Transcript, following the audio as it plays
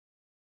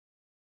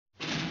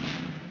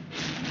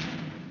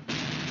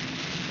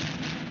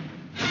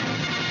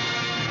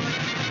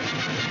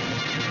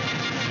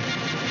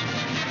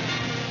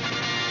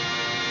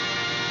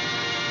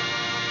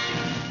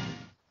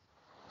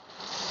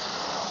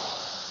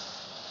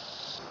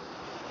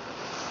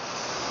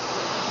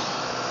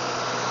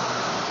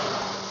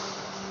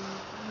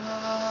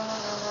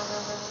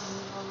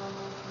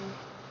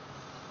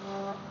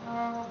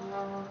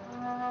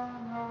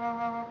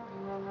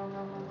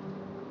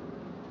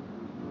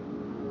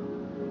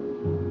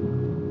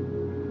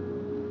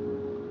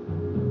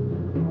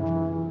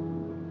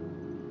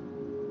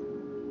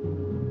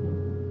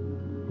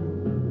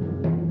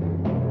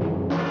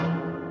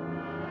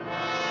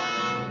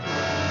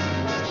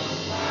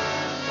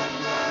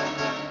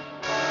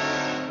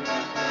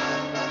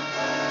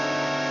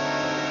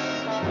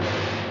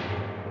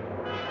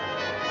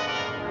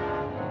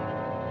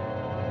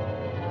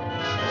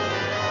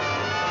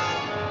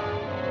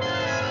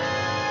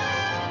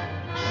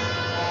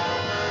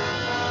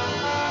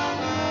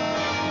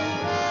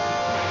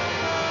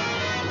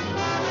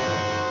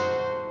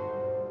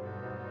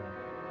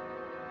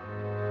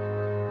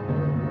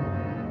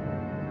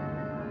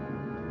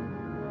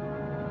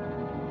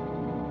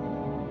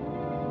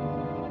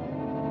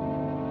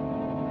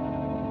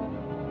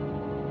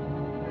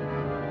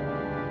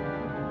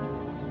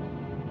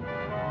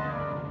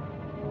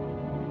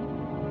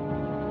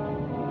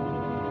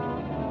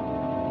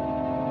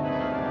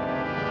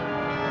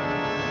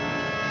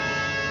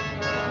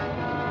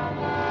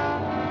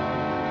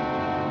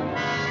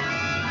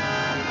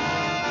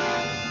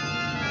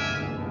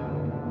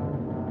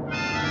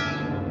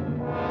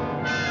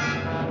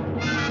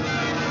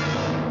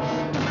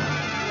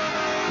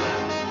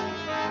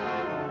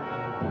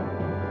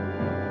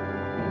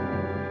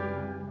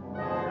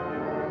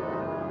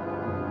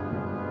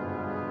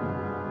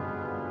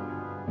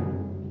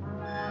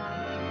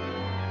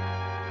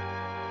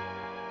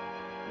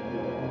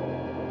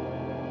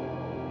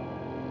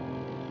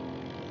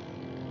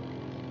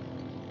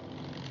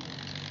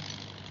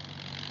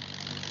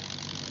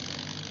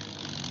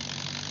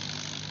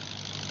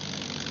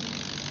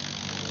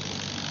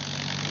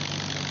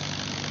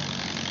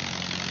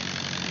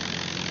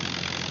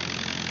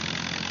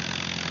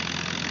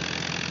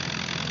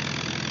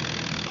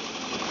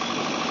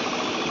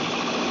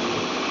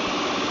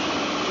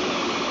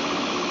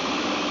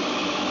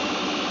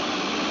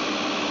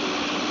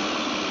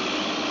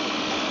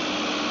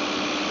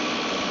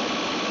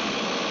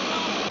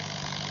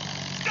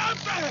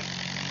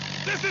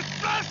It's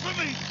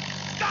blasphemy!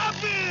 Stop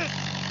it!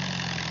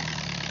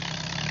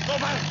 Go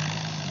back!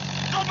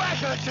 Go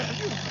back, I tell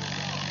you!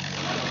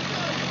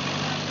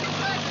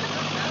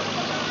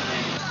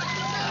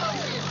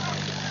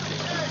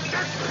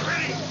 Just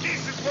pretty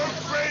decent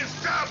folks, Ray,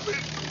 stop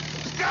it!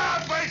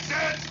 Stop, I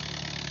said!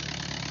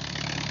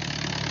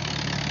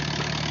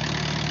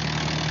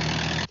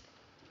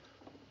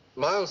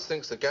 Miles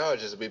thinks the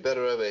garages would be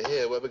better over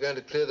here where we're going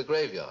to clear the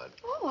graveyard.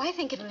 Oh, I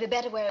think it would be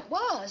better where it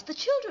was. The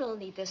children will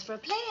need this for a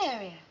play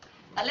area.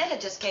 A letter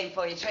just came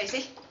for you,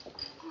 Tracy.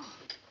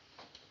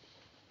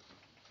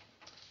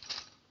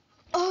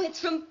 Oh,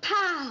 it's from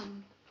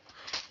Pam.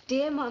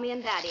 Dear Mommy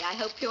and Daddy, I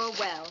hope you're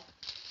well.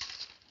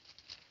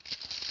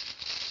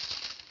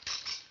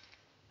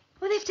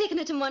 Well, they've taken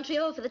her to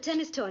Montreal for the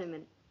tennis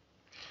tournament.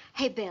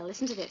 Hey, Bill,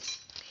 listen to this.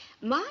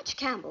 Marge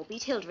Campbell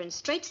beat Hilda in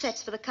straight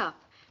sets for the cup.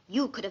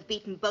 You could have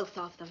beaten both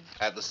of them.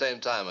 At the same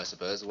time, I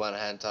suppose, one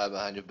hand tied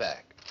behind your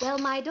back. Well,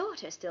 my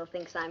daughter still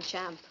thinks I'm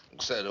champ.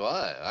 So do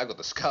I. I've got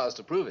the scars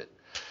to prove it.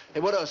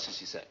 Hey, what else did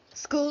she say?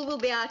 School will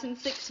be out in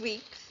 6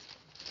 weeks.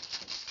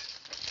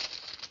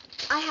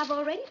 I have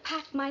already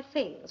packed my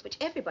things, which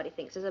everybody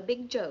thinks is a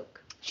big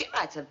joke. She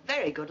writes a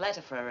very good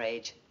letter for her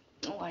age.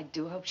 Oh, I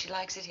do hope she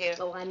likes it here.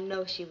 Oh, I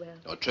know she will.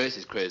 Oh,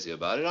 Tracy's crazy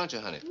about it, aren't you,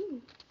 honey?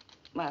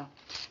 Well,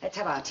 let's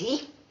have our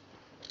tea.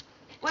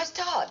 Where's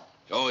Todd?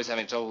 Always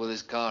having trouble with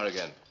his car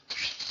again.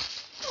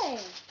 Hey.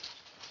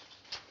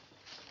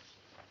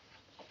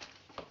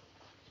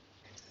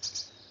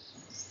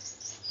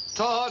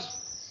 Todd!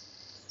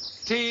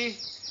 Tea?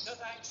 No,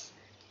 thanks.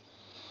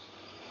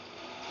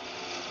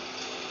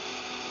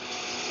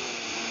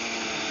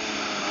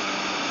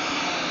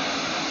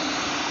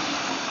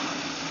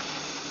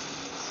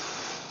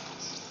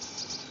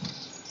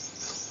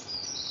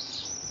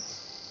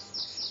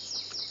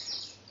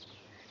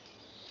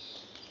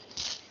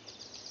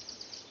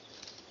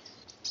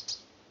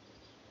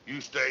 You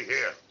stay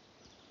here.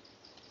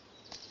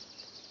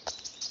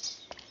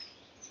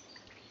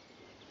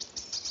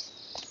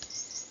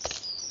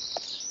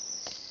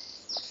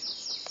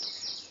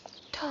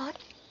 Todd?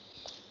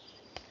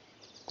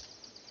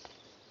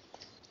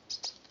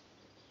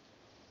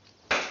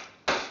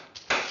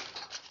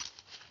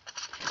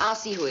 I'll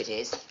see who it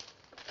is.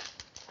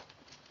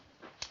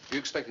 You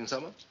expecting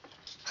someone?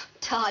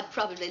 Todd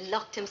probably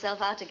locked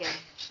himself out again.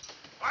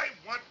 I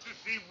want to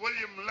see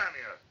William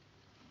Lanier.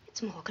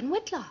 It's Morgan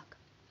Whitlock.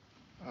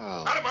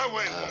 Oh, Out of my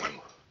way, woman.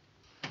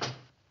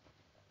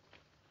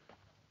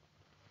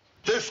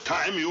 This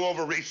time you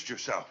overreached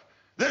yourself.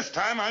 This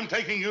time I'm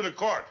taking you to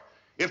court.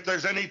 If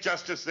there's any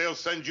justice, they'll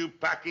send you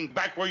packing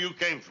back where you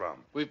came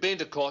from. We've been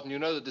to court and you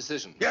know the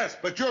decision. Yes,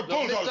 but you're Look,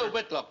 bulldozer. Mr.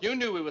 Whitlock, you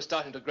knew we were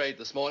starting to grade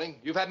this morning.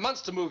 You've had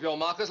months to move your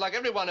markers like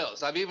everyone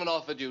else. I've even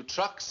offered you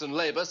trucks and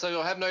labor so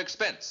you'll have no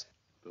expense.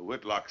 The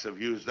Whitlocks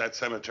have used that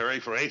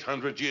cemetery for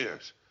 800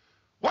 years.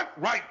 What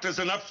right does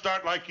an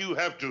upstart like you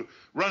have to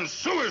run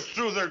sewers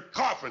through their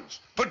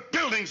coffins, put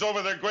buildings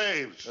over their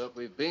graves? Look,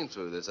 we've been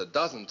through this a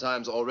dozen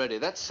times already.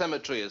 That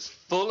cemetery is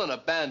full and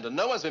abandoned.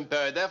 No one's been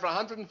buried there for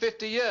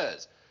 150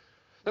 years.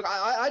 Look,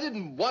 I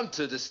didn't want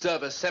to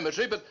disturb a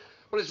cemetery, but,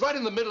 well, it's right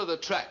in the middle of the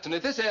tract, and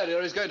if this area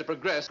is going to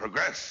progress...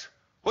 Progress?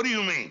 What do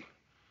you mean?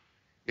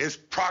 Is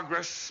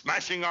progress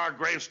smashing our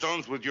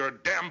gravestones with your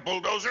damn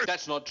bulldozer?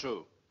 That's not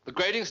true. The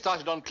grading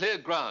started on clear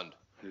ground.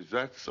 Is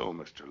that so,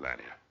 Mr.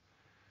 Lanier?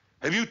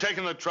 Have you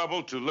taken the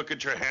trouble to look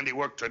at your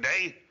handiwork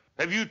today?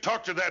 Have you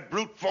talked to that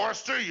brute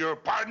Forrester, your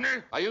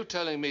partner? Are you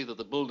telling me that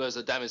the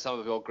bulldozer damaged some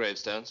of your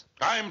gravestones?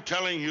 I'm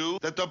telling you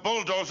that the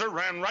bulldozer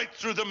ran right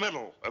through the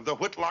middle of the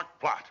Whitlock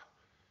plot.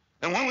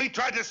 And when we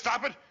tried to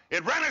stop it,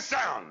 it ran us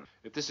down.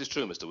 If this is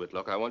true, Mr.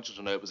 Whitlock, I want you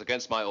to know it was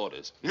against my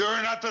orders.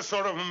 You're not the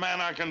sort of a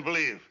man I can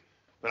believe.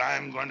 But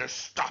I'm going to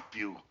stop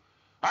you.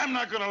 I'm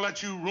not going to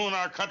let you ruin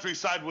our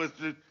countryside with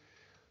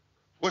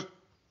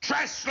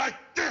trash like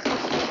this.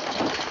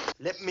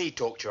 Let me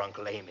talk to your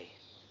Uncle Amy.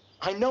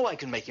 I know I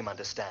can make him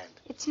understand.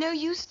 It's no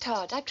use,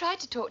 Todd. I've tried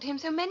to talk to him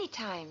so many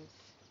times.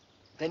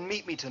 Then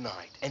meet me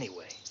tonight,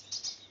 anyway.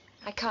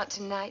 I can't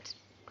tonight.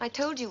 I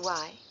told you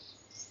why.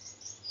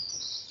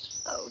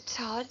 Oh,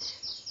 Todd.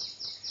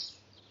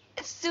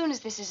 As soon as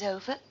this is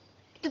over,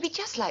 it'll be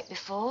just like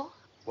before.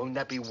 Won't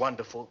that be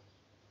wonderful?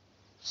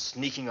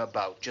 Sneaking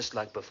about just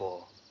like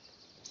before.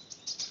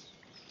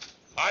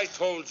 I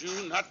told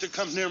you not to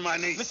come near my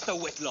niece.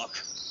 Mr. Whitlock,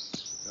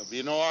 There'll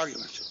be no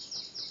argument.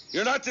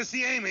 You're not to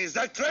see Amy, is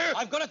that clear?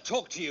 I've got to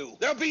talk to you.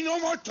 There'll be no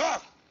more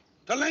talk.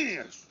 The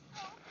Lanier's.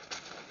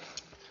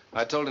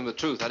 I told him the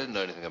truth. I didn't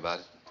know anything about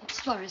it. It's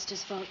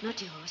Forrester's fault,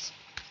 not yours.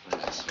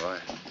 That's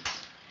right.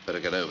 Better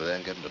get over there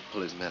and get him to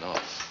pull his men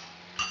off.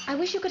 I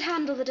wish you could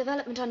handle the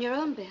development on your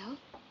own, Bill.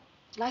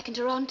 Like in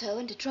Toronto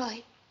and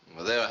Detroit.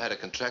 Well, there I had a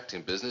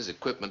contracting business,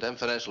 equipment, and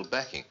financial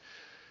backing.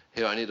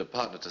 Here I need a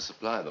partner to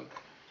supply them.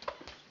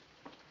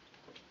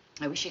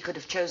 I wish he could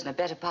have chosen a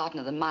better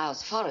partner than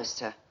Miles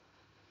Forrester.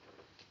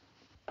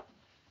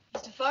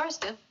 Mr.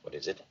 Forrester, What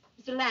is it?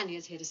 Mr.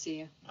 Lanier's here to see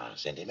you.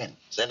 Send him in.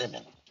 Send him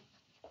in.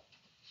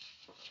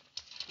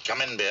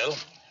 Come in, Bill.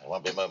 I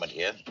won't be a moment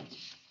here.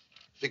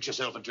 Fix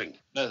yourself a drink.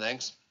 No,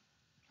 thanks.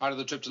 How did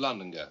the trip to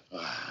London go?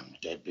 I'm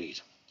dead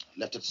beat.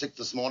 Left at 6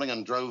 this morning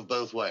and drove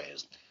both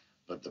ways.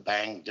 But the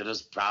bank did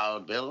us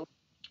proud, Bill.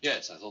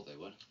 Yes, I thought they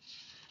would.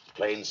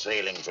 Plain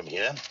sailing from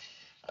here.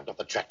 I've got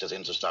the tractors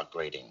in to start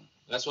grading.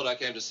 That's what I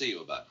came to see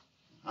you about.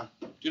 Huh?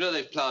 Do you know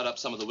they've plowed up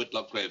some of the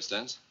Whitlock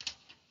gravestones?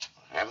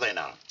 Have they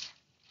now?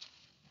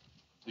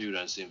 You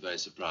don't seem very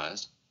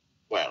surprised.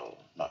 Well,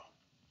 no.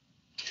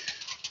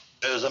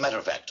 As a matter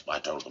of fact, I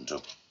told them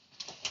to.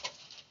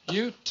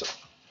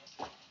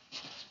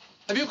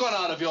 Have you gone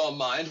out of your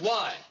mind?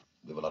 Why?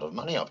 We've a lot of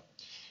money up.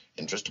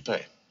 Interest to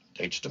pay.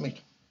 Dates to meet.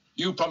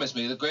 You promised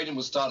me that grading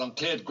will start on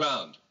cleared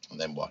ground. And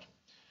then what?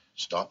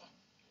 Stop?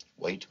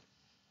 Wait?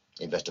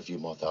 Invest a few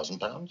more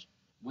 £1,000s?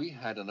 We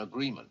had an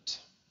agreement.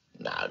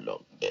 Now,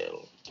 look,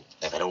 Bill.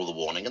 They've had all the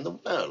warning in the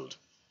world.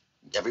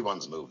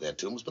 Everyone's moved their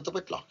tombs but the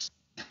Whitlocks.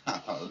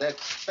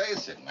 Let's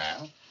face it,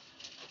 man.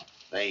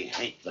 They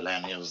hate the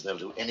Laniers. They'll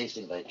do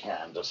anything they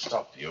can to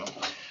stop you.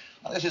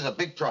 Now, this is a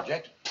big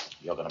project.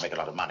 You're going to make a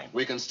lot of money.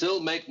 We can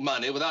still make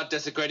money without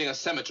desecrating a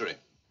cemetery.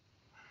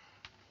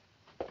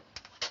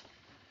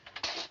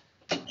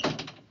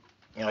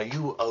 You know,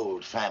 you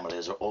old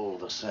families are all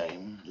the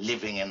same,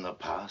 living in the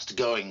past,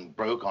 going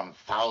broke on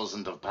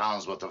thousands of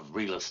pounds worth of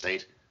real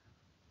estate.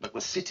 But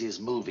the city's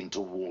moving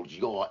towards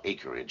your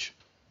acreage.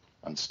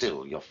 And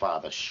still, your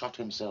father shot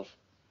himself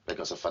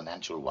because of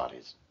financial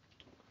worries.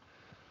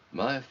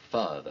 My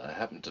father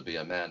happened to be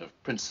a man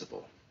of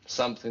principle,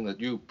 something that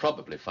you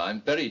probably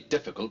find very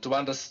difficult to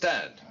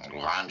understand.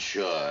 Well, I'm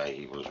sure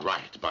he was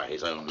right by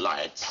his own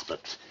lights,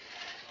 but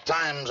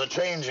times are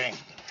changing.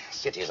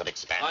 Cities are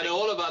expanding. I know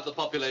all about the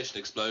population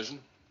explosion.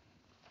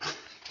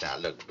 Now,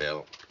 look,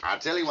 Bill, I'll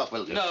tell you what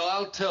we'll do. No,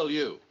 I'll tell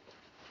you.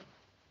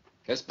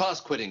 It's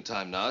past quitting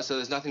time now, so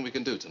there's nothing we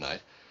can do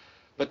tonight.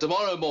 But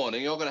tomorrow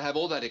morning, you're going to have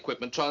all that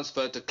equipment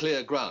transferred to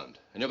clear ground.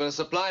 And you're going to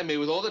supply me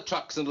with all the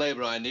trucks and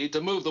labor I need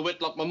to move the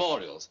Whitlock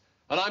memorials.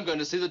 And I'm going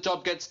to see the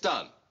job gets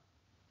done.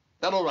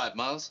 That all right,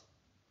 Miles?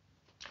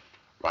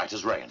 Right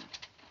as rain.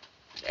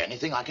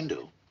 Anything I can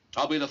do.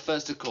 I'll be the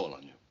first to call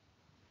on you.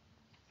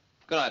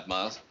 Good night,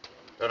 Miles.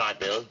 Good night,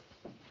 Bill.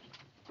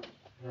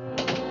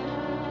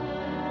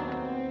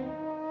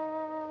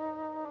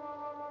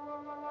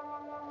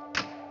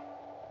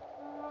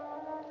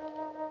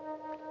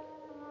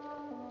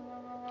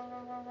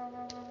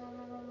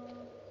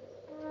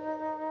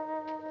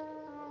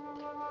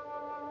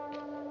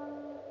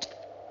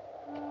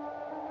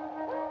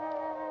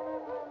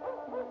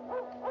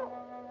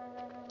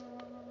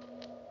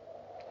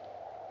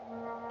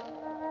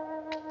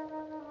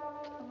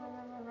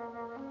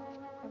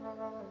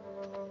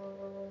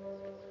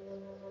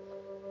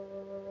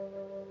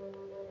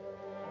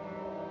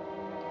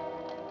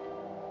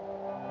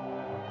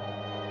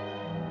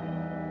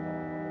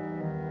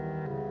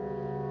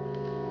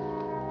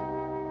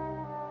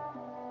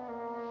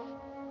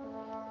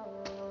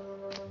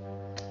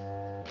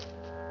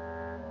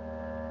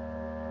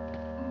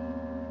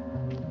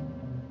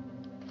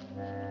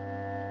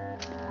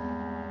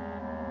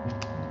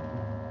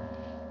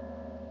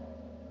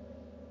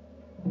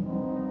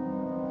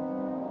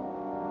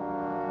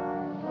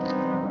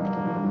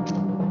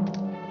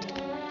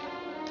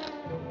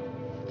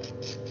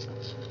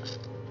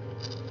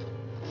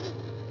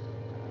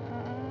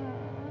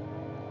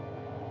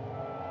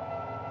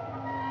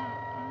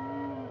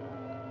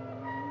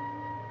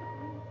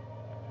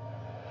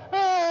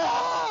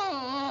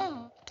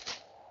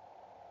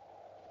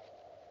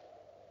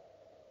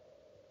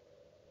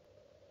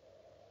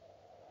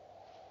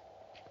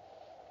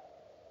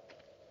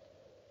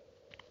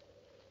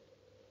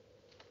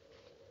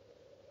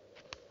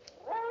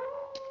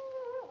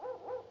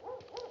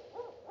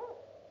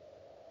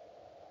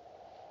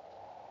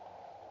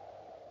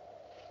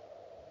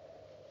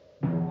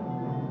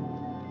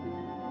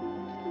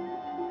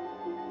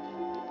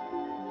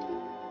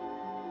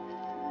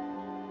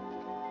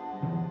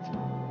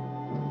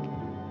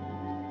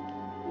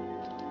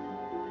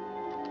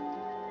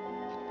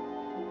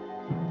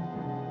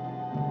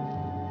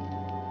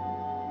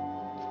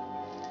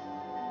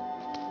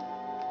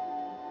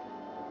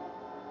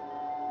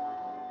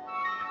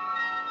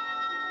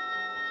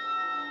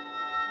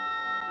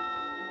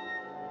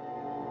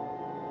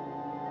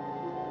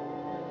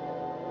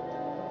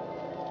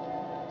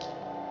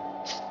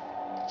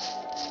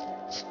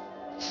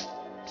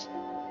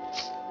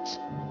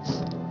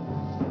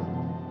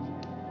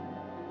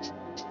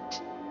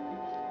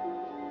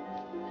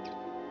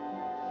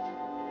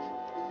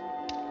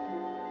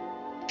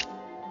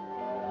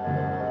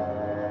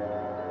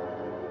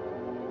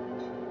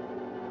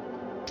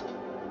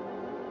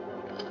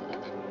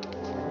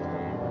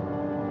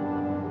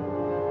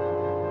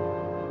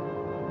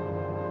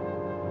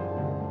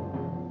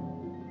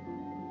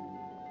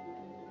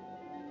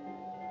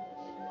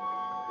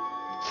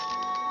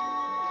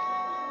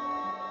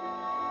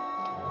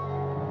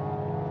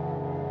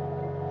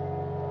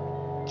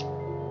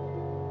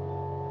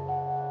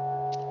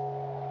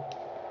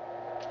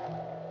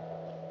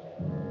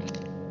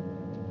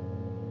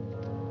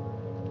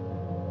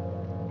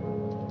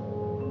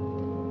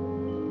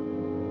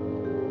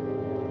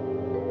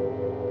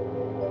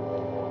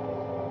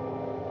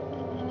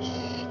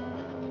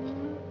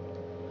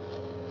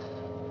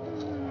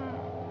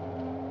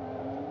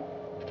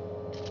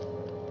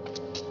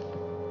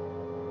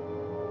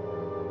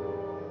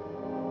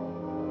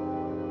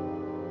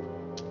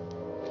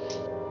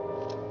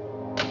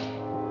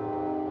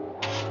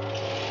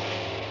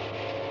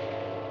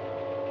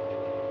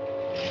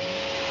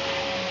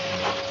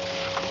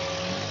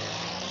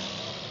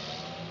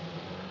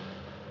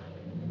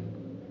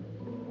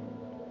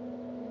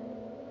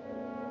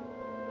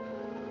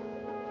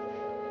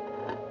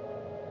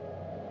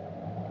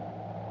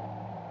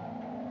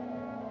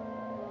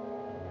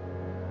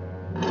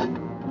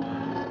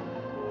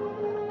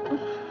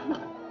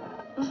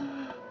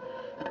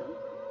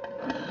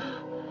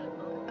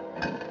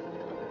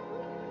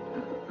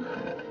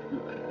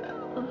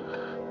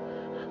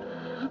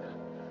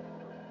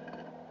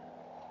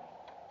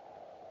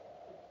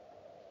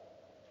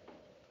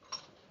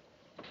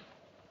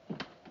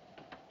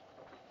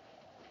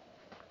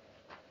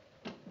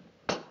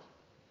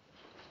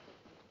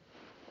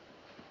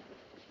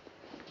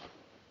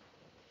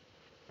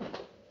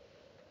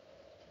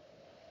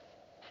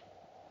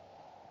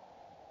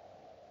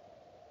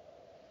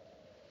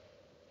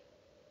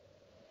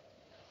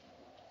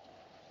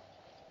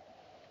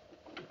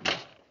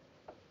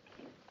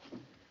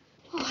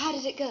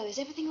 did it go? Is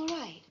everything all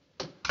right?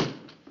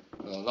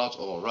 Well, not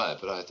all right,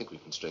 but I think we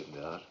can straighten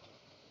it out.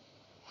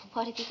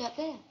 What have you got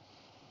there?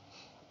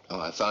 Oh,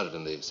 I found it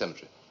in the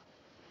cemetery.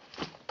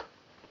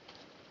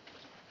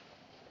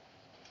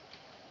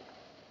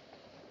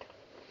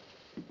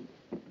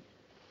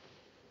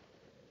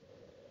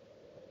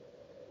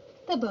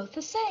 They're both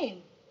the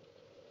same.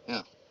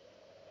 Yeah.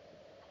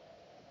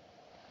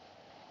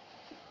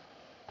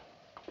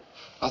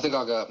 I think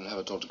I'll go up and have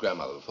a talk to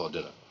Grandmother before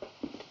dinner.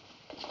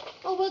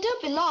 Oh, well,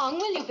 don't be long,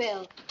 will you,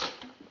 Bill?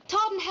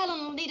 Todd and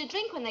Helen will need a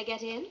drink when they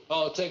get in.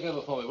 Oh, take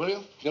over for me, will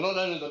you? You're not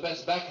only the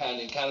best backhand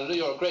in Canada,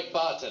 you're a great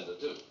bartender,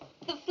 too.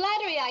 The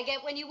flattery I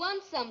get when you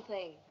want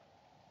something.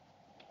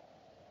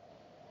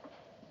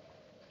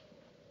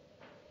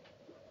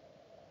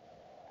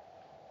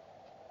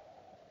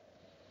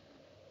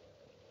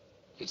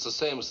 It's the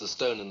same as the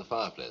stone in the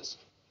fireplace.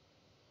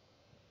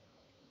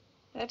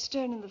 That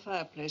stone in the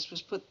fireplace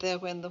was put there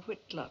when the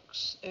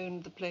Whitlocks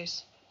owned the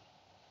place.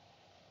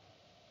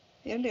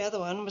 The only other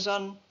one was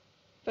on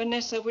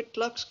Vanessa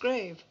Whitlock's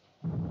grave.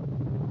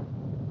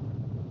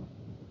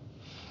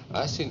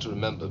 I seem to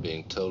remember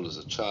being told as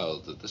a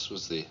child that this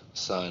was the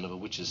sign of a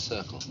witch's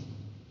circle.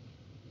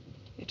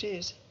 It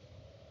is.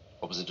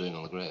 What was it doing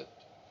on the grave?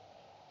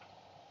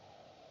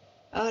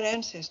 Our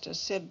ancestors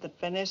said that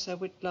Vanessa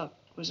Whitlock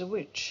was a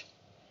witch.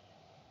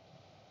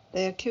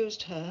 They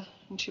accused her,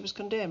 and she was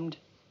condemned.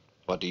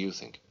 What do you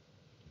think?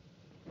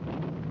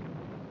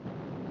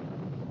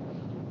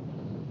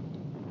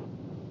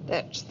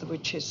 That's the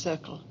witch's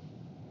circle.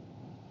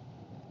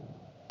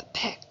 The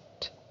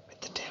pact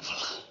with the devil.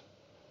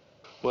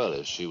 Well,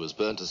 if she was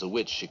burnt as a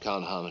witch, she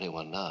can't harm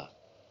anyone now.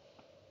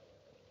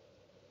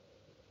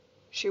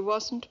 She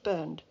wasn't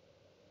burned.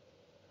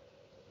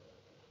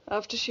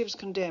 After she was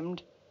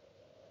condemned,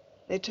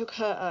 they took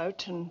her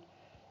out and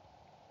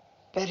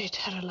buried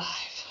her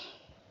alive.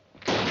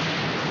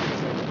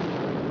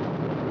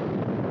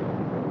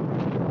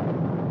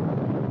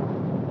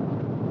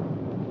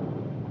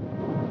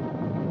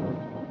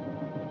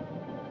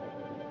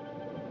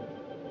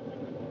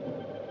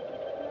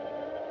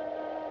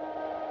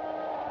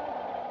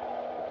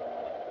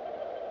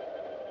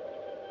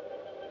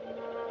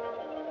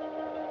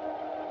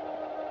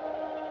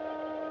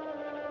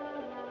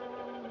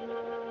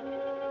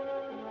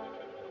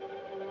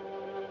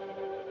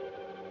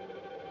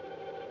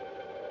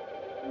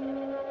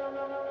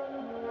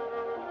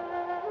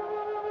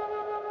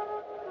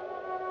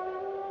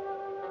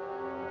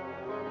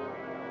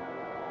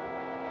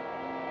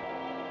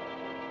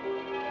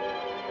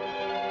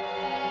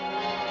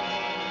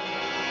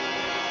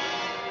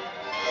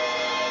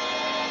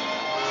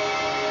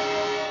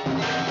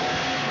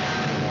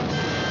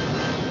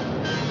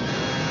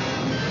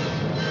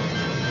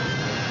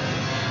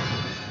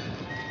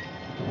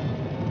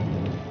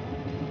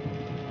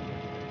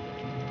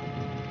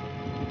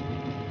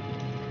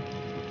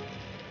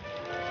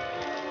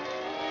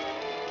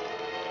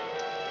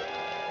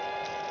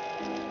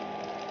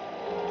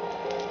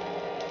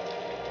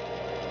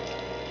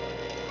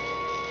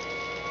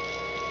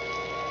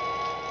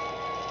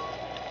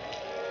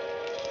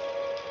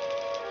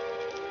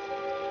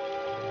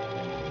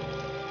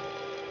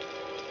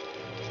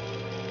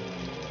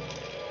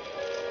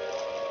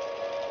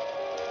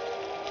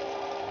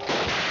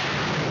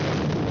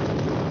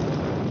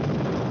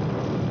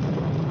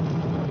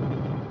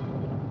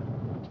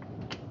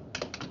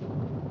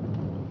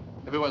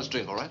 Everyone's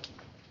drink, all right?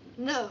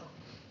 No.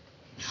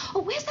 Oh,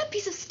 where's that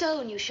piece of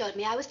stone you showed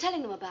me? I was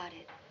telling them about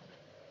it.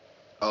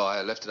 Oh,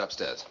 I left it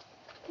upstairs.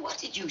 What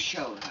did you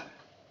show her?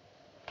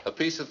 A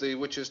piece of the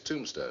witch's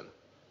tombstone.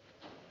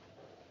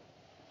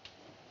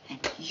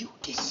 And you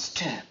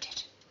disturbed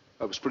it.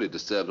 I was pretty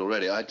disturbed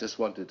already. I just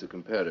wanted to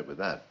compare it with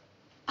that.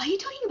 Are you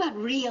talking about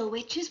real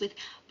witches with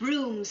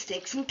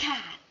broomsticks and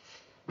cats?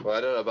 Well,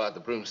 I don't know about the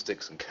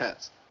broomsticks and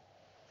cats.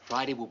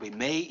 Friday will be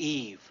May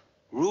Eve.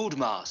 Rude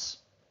Mass.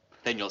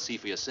 Then you'll see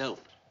for yourself.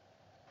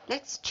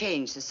 Let's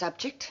change the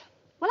subject.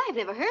 Well, I've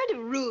never heard of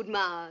Rude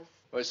Mars.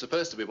 Well, it's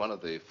supposed to be one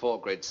of the 4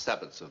 great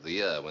Sabbaths of the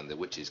year when the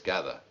witches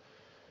gather.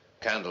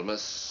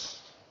 Candlemas,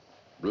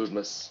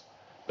 Rudemas,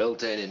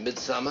 Beltane in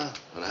Midsummer,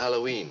 and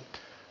Halloween,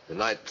 the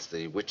night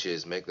the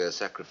witches make their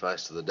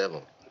sacrifice to the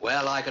devil.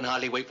 Well, I can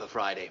hardly wait for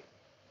Friday.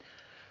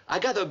 I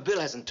gather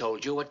Bill hasn't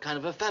told you what kind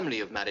of a family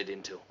you've married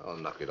into. Oh,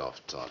 knock it off,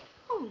 Todd.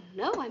 Oh,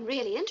 no, I'm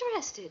really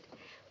interested.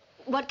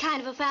 What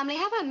kind of a family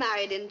have I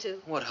married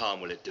into? What harm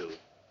will it do?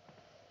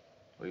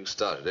 Well, you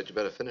started it. You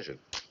better finish it.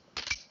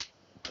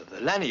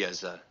 The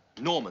Laniers are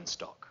Norman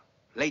stock,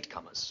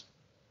 latecomers.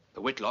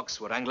 The Whitlocks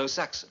were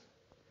Anglo-Saxon.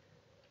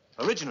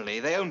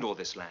 Originally, they owned all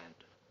this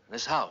land,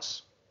 this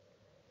house.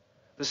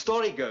 The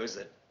story goes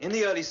that in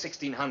the early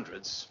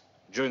 1600s,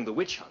 during the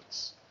witch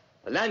hunts,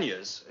 the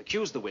Laniers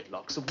accused the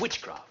Whitlocks of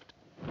witchcraft.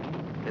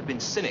 There have been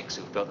cynics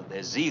who felt that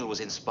their zeal was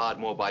inspired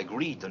more by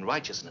greed than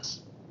righteousness.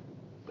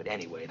 But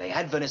anyway, they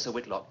had Vanessa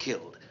Whitlock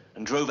killed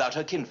and drove out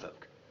her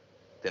kinfolk.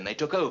 Then they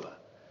took over.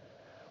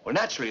 Well,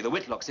 naturally, the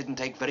Whitlocks didn't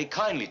take very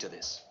kindly to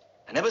this.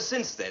 And ever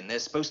since then, they're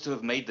supposed to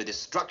have made the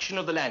destruction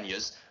of the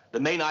Laniers the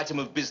main item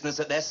of business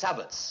at their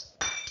Sabbaths.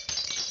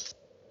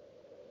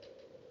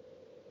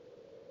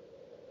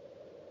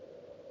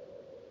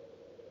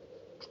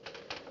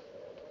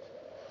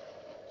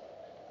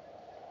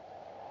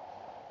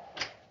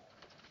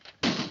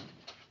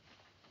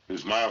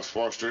 Is Miles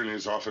Forster in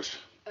his office?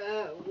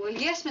 Well,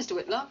 yes, Mr.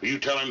 Whitlock. You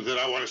tell him that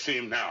I want to see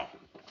him now.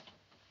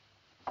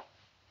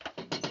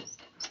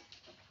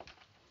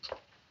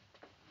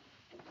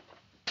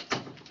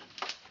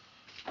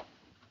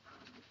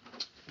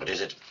 What is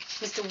it?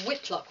 Mr.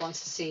 Whitlock wants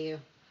to see you.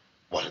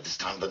 What, at this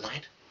time of the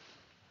night?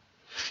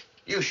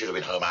 You should have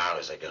been home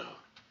hours ago.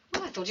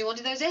 Oh, I thought you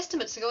wanted those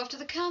estimates to go off to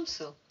the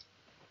council.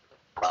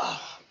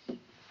 Ah,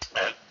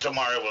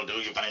 tomorrow will do.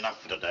 You've done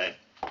enough for today.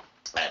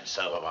 And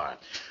so have I.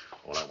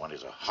 All I want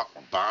is a hot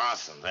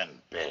bath and then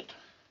bed.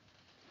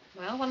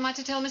 Well, what am I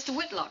to tell Mr.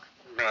 Whitlock?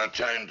 I'll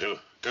tell him to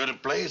go to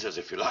blazes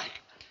if you like.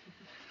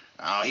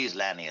 Oh, he's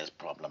Lanier's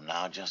problem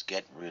now. Just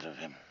get rid of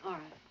him. All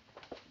right.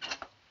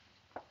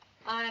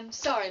 I'm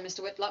sorry,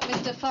 Mr. Whitlock.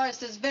 Mr.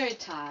 Forrester's very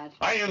tired.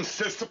 I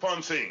insist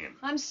upon seeing him.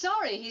 I'm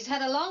sorry. He's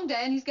had a long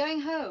day and he's going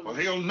home. Well,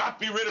 he'll not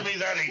be rid of me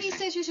that easy. He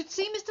says you should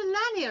see Mr.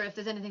 Lanier if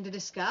there's anything to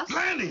discuss.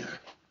 Lanier!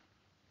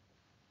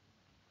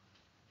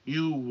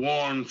 You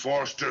warn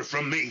Forster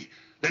from me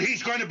that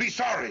he's going to be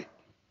sorry.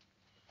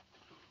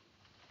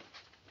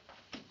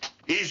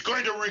 He's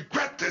going to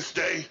regret this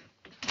day.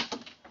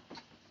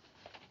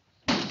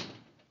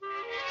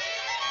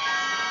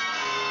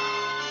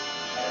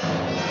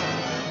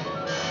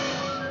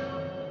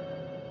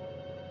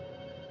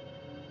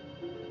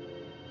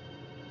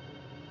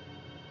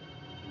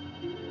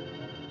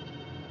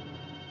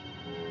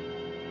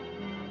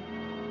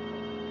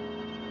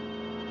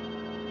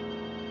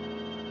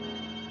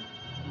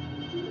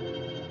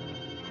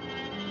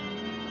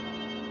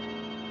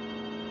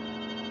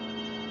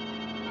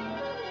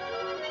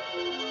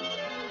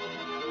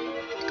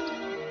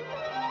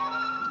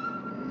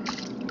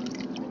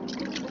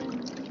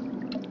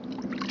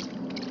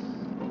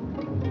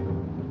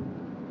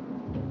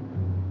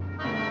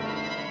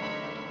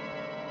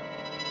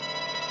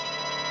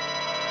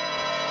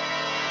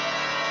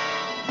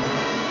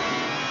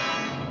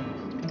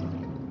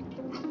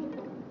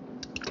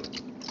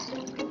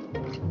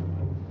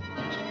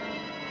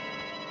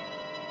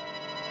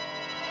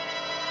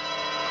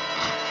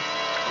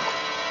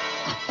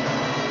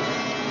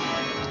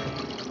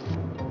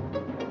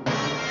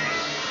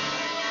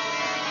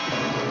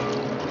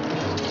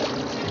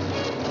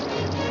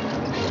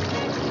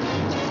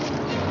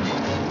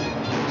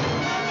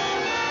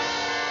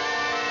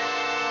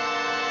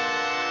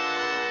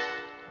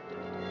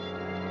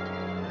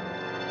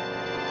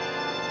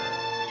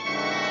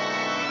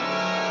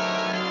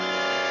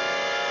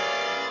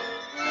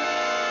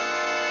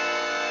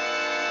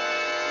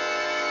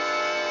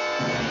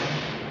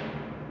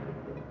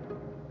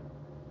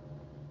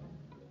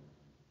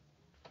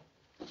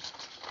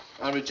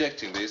 I'm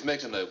rejecting these.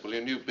 Make a note, will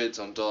you? New bids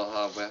on door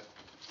hardware.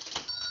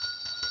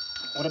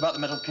 What about the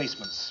metal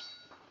casements?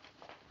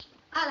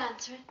 I'll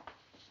answer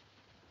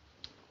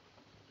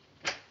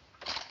it.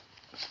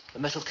 The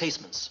metal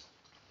casements?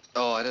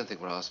 Oh, I don't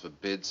think we're asked for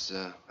bids.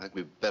 I think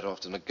we're better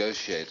off to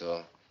negotiate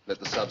or let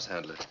the subs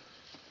handle it.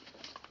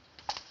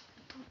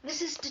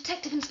 This is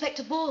Detective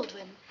Inspector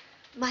Baldwin.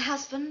 My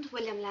husband,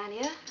 William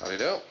Lanier. How do you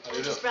do?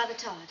 And his brother,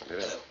 Todd. How do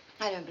you do?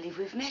 I don't believe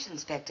we've met,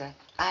 Inspector.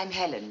 I'm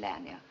Helen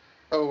Lanier.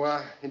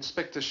 Oh,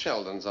 Inspector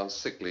Sheldon's on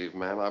sick leave,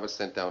 ma'am. I was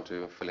sent down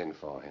to fill in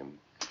for him.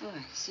 Oh,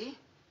 I see.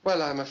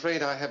 Well, I'm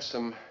afraid I have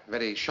some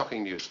very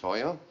shocking news for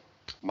you.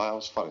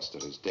 Miles Forrester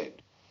is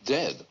dead.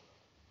 Dead?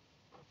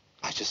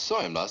 I just saw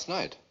him last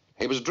night.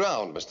 He was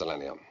drowned, Mr.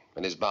 Lanier,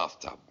 in his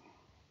bathtub.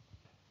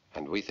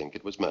 And we think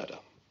it was murder.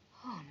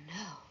 Oh,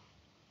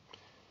 no.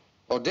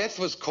 Well, death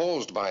was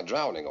caused by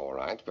drowning, all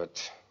right,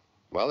 but,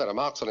 well, there are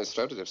marks on his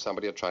throat as if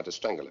somebody had tried to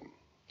strangle him.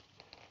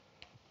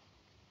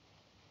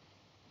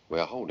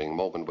 We're holding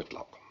Morgan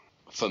Whitlock.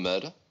 For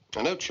murder?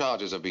 No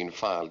charges have been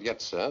filed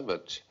yet, sir,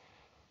 but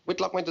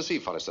Whitlock went to see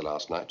Forrester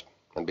last night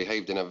and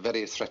behaved in a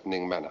very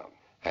threatening manner.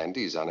 And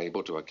he's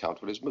unable to account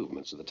for his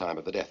movements at the time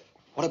of the death.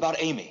 What about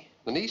Amy?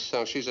 The niece,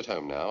 oh, she's at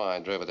home now. I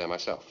drove her there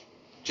myself.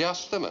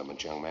 Just a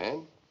moment, young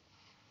man.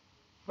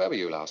 Where were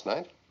you last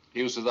night?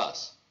 He was with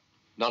us.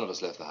 None of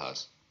us left the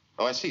house.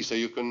 Oh, I see. So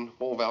you can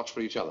all vouch for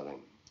each other, then.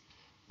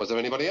 Was there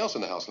anybody else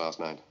in the house last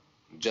night?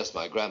 Just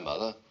my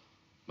grandmother,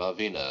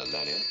 Malvina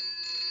Lanier.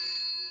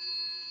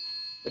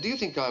 Do you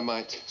think I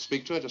might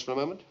speak to her just for a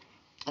moment?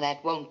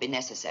 That won't be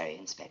necessary,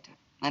 Inspector.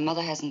 My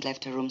mother hasn't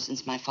left her room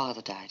since my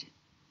father died.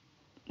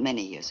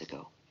 Many years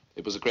ago.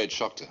 It was a great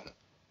shock to her.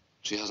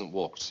 She hasn't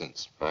walked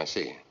since. I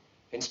see.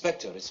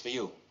 Inspector, it's for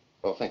you.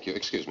 Oh, thank you.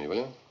 Excuse me, will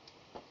you?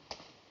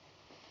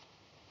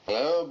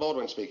 Hello,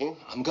 Baldwin speaking.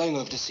 I'm going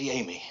over to see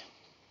Amy.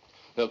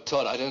 No,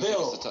 Todd, I don't think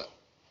Bill! it's the time.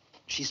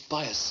 She's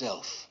by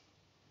herself.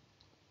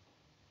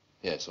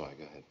 Yes, all right,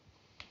 go ahead.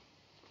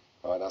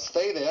 All right, now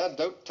stay there.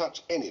 Don't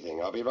touch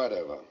anything. I'll be right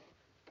over.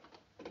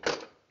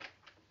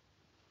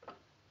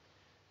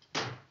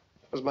 That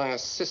was my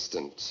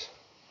assistant,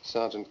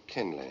 Sergeant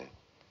Kenley.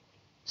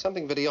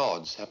 Something very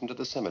odd's happened at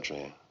the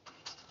cemetery.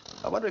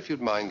 I wonder if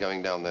you'd mind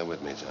going down there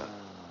with me, sir.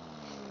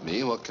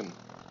 Me? What can...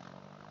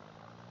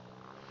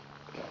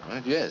 All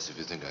right, yes, if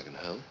you think I can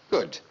help.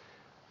 Good.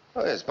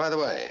 Oh, yes, by the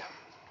way,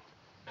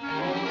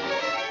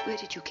 Where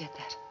did you get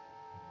that?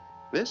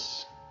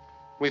 this?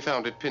 We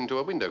found it pinned to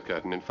a window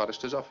curtain in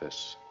Forrester's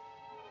office.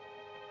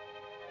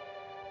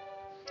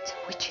 It's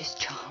a witch's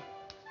charm.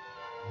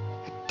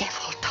 A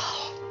devil doll.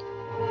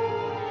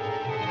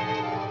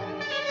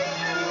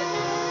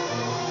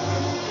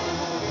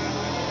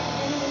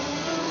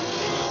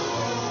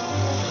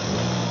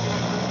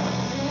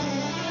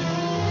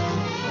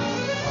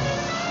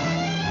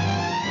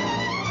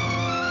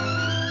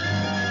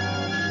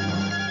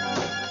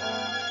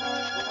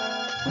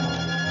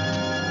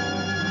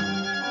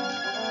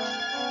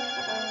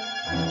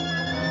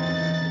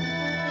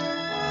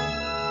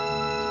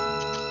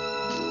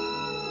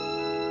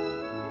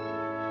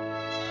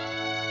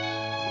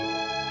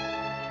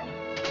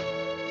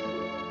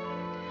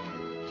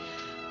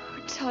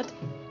 Todd,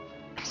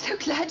 I'm so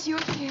glad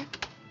you're here.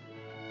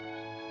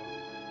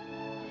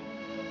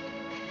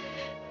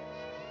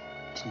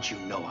 Didn't you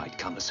know I'd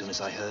come as soon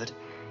as I heard?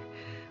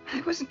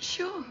 I wasn't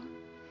sure.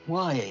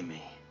 Why,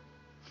 Amy?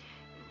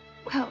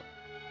 Well,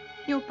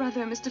 your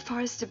brother and Mr.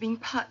 Forrester being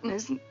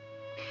partners and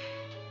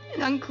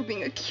Uncle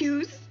being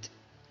accused.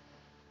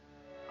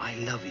 I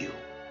love you.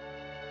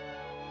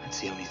 That's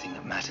the only thing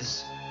that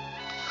matters.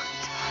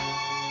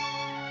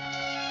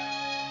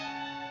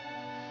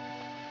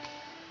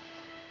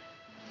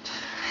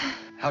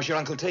 How's your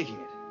uncle taking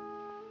it?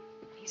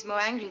 He's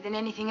more angry than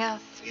anything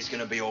else. He's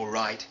gonna be all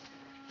right.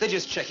 They're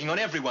just checking on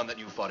everyone that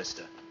knew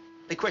Forrester.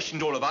 They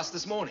questioned all of us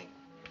this morning.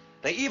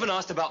 They even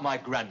asked about my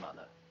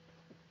grandmother.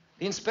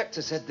 The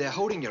inspector said they're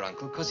holding your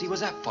uncle because he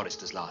was at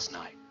Forrester's last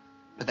night.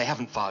 But they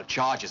haven't filed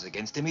charges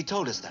against him. He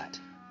told us that.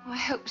 Oh, I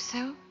hope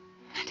so.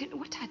 I don't know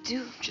what I'd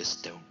do.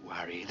 Just don't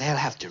worry. They'll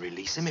have to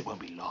release him. It won't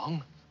be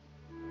long.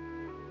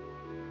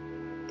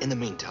 In the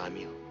meantime,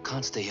 you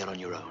can't stay here on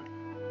your own.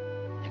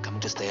 You're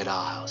coming to stay at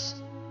our house.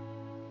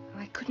 Oh,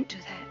 I couldn't do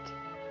that.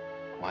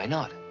 Why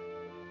not?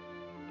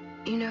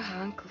 You know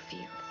how Uncle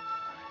feels.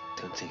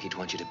 Don't think he'd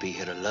want you to be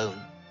here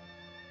alone.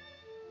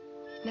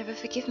 He'd never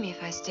forgive me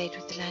if I stayed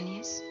with the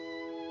Laniers.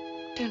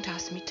 Don't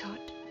ask me, Todd.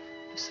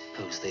 I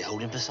suppose they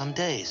hold him for some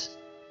days.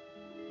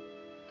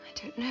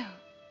 I don't know.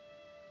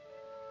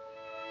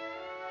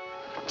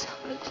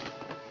 Todd,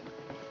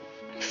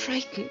 I'm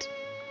frightened.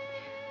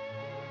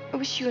 I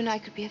wish you and I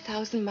could be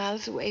 1,000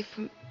 miles away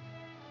from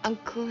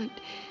Uncle and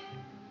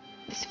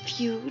this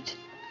feud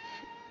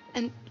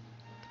and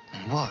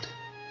what?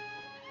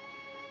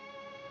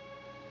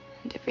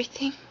 And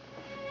everything.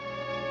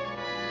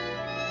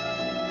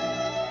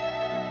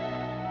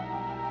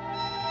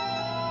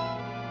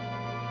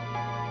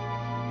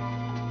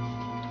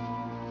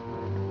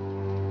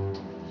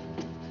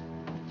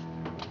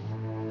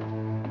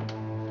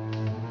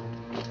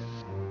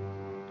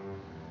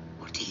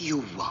 What do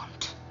you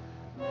want?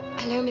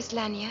 Hello, Miss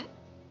Lanier.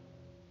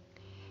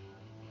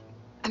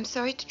 I'm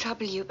sorry to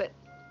trouble you, but...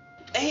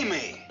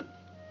 Amy!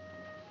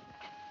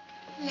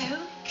 Hello?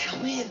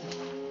 Come in.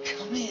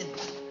 Come in.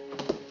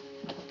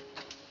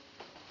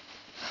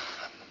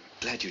 I'm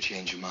glad you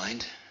changed your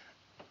mind.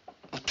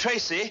 Oh,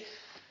 Tracy,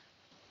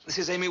 this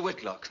is Amy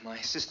Whitlock, my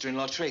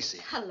sister-in-law, Tracy.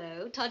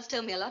 Hello. Todd's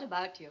told me a lot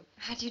about you.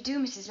 How do you do,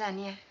 Mrs.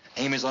 Lanier?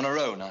 Amy's on her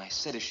own. I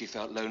said if she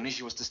felt lonely,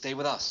 she was to stay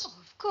with us.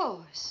 Oh, of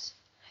course.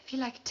 I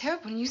feel like a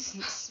terrible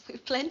nuisance.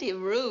 We've plenty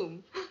of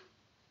room.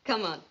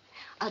 Come on.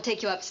 I'll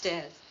take you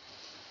upstairs.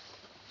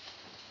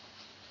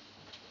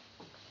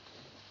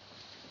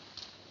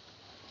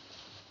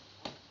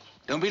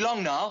 Don't be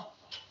long now.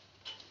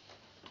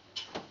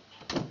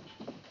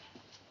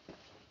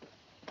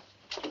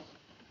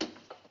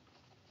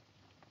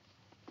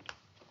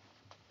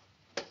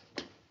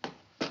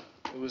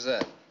 Who was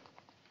that?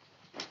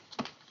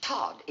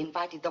 Todd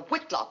invited the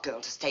Whitlock girl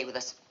to stay with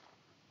us.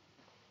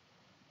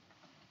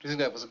 Do you think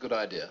that was a good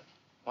idea?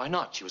 Why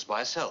not? She was by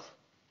herself.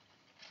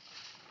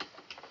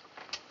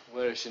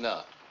 Where is she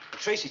now?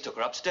 Tracy took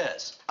her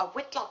upstairs. A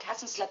Whitlock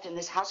hasn't slept in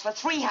this house for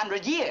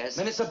 300 years.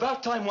 Then it's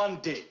about time one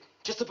did.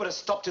 Just to put a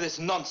stop to this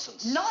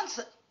nonsense.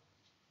 Nonsense!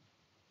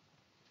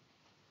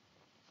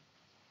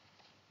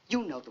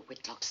 You know the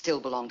Whitlocks still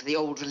belong to the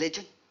old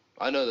religion.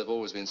 I know there have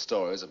always been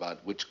stories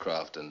about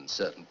witchcraft and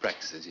certain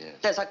practices, yes.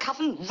 There's a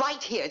coven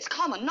right here. It's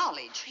common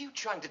knowledge. Are you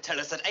trying to tell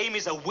us that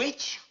Amy's a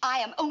witch? I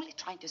am only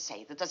trying to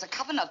say that there's a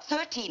coven of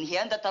 13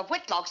 here and that the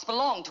Whitlocks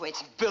belong to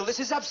it. Bill, this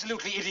is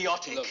absolutely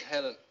idiotic. Look,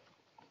 Helen,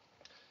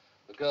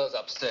 the girl's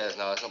upstairs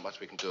now. There's not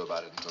much we can do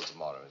about it until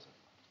tomorrow, is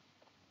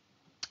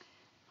there?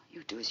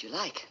 You do as you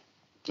like.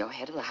 You're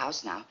head of the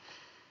house now.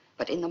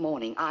 But in the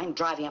morning, I'm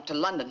driving up to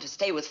London to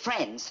stay with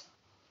friends.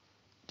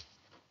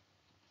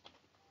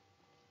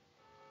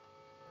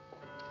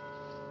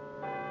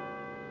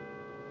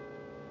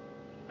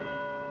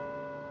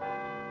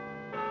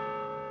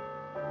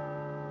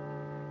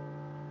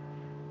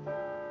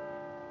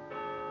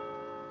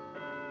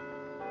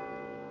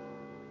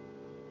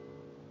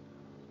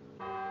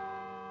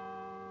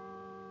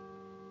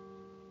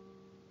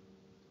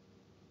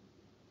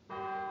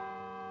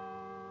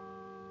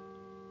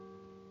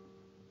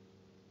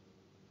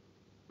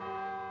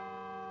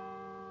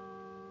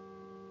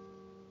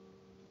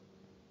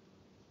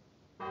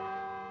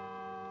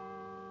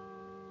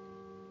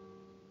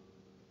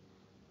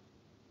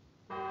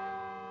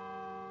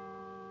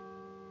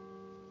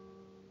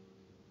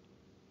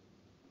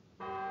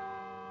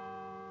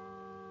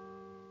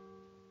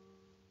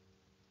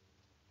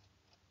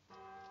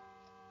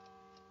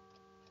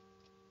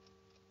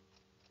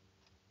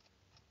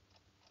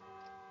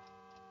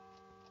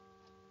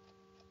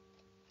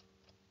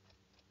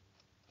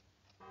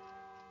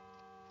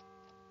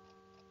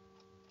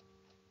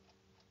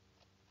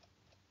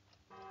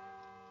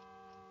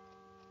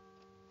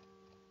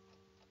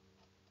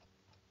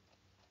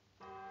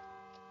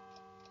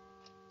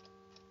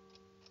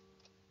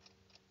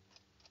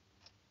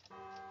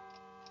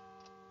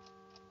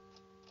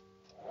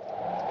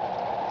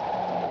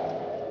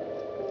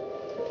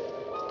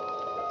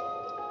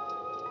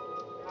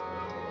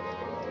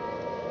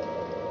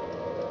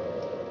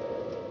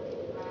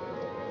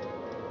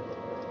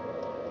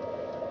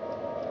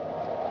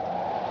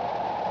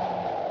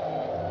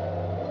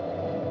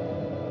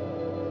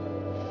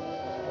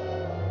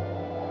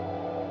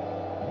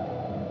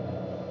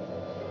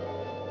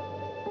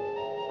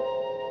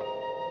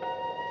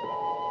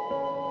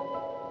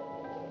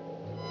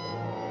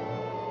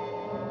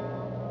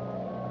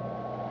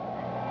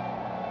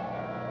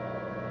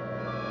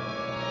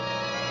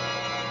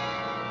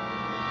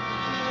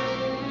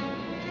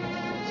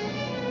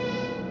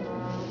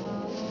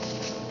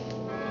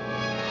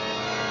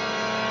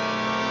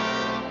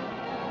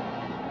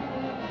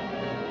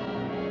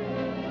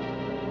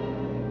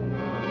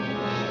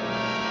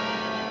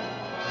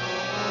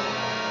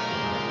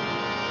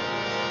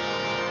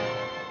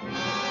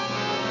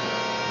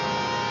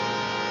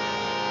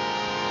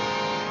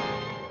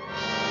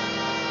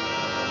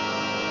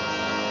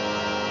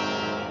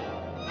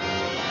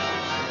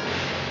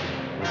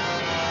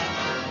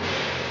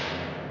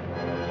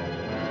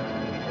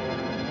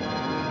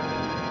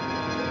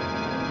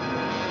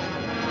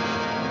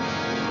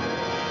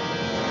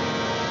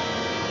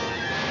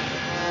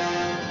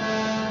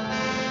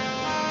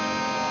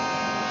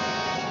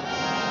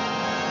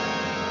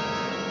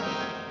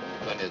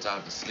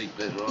 time to sleep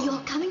later on. You're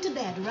coming to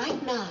bed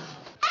right now.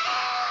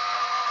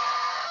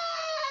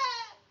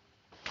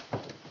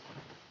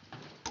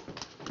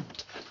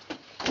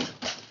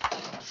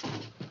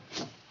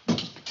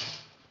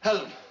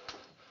 Helen,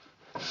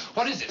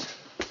 what is it?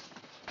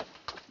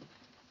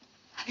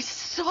 I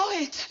saw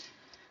it.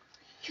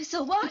 You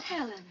saw what,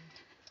 Helen?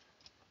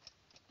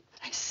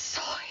 I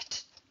saw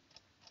it.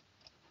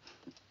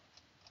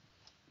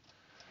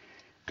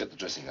 Get the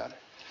dressing gown.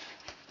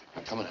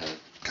 Now, come on, Helen.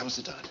 Come and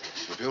sit down.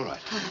 You'll be all right.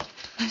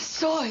 I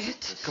saw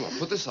it. Come on,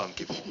 put this on.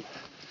 Keep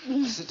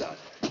on. Sit down.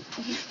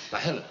 Now,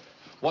 Helen,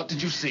 what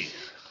did you see?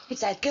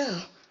 It's that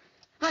girl.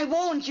 I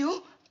warned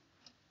you.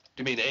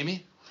 Do you mean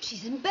Amy?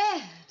 She's in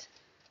bed.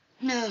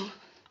 No.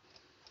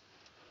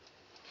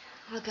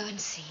 I'll go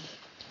and see.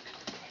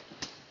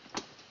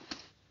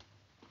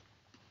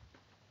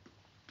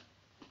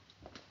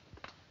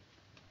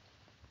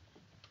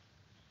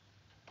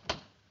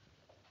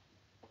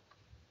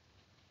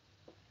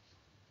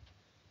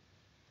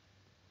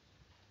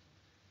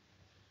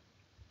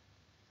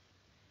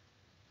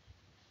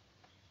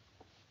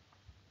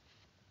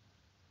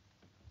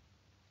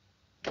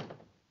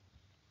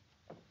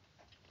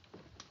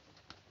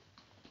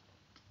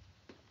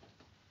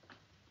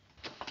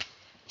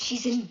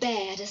 She's in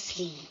bed,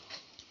 asleep.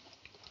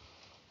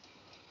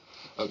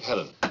 Oh,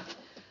 Helen,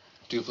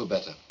 do you feel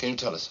better? Can you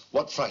tell us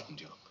what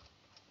frightened you?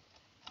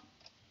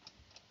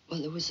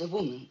 Well, there was a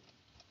woman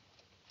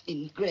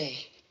in grey.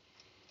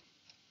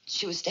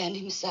 She was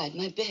standing beside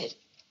my bed.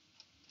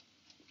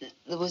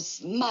 There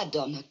was mud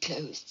on her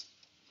clothes.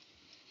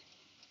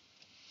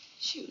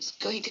 She was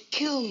going to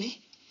kill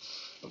me.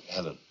 Look,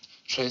 Helen,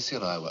 Tracy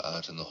and I were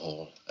out in the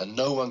hall, and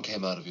no one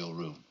came out of your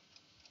room.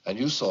 And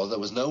you saw there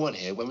was no one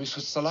here when we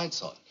switched the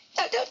lights on.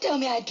 Don't tell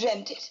me I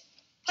dreamt it.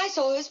 I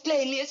saw her as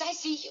plainly as I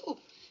see you.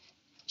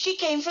 She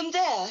came from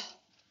there.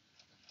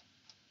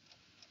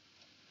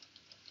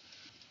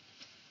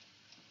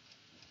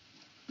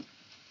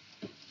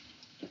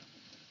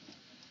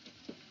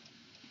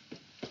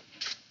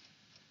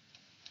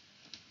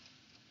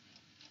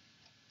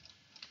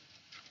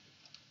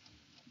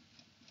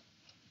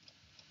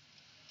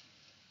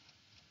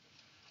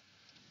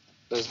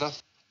 There's nothing.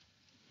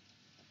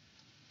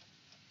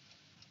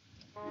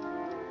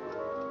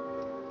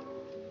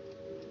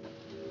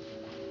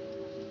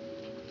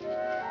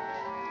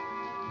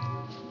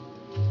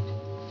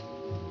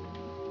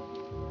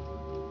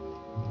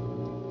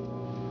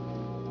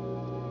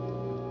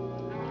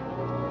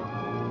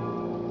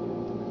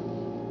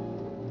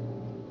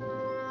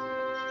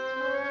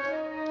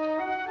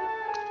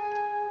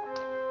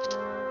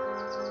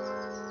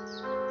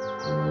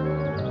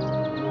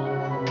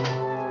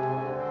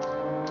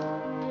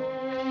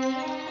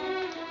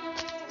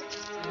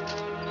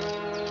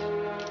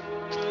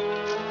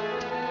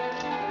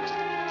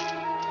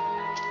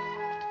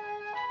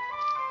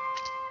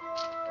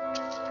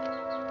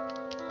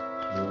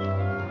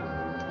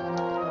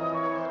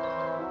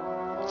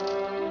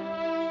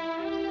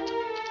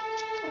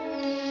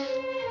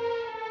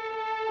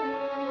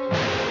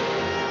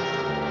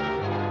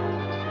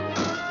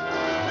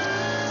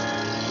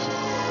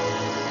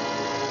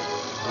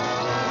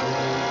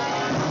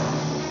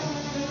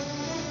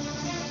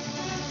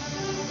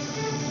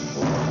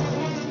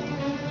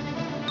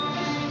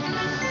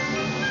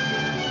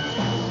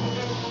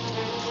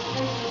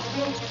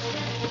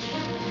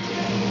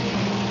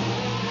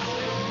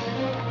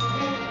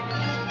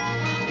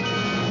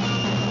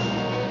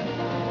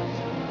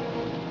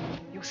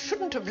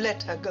 Have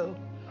let her go.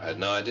 I had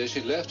no idea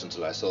she'd left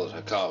until I saw that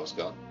her car was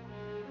gone.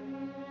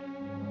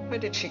 Where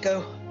did she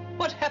go?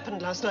 What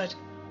happened last night?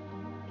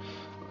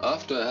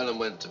 After Helen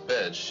went to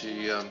bed,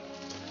 she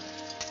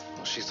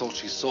thought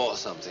she saw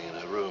something in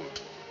her room.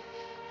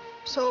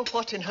 So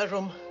what in her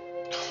room?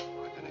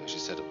 I don't know. She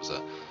said it was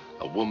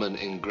a woman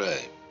in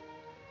grey.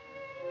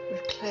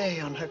 With clay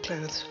on her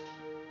clothes.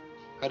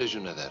 How did you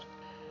know that?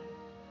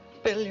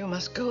 Bill, you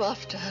must go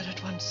after her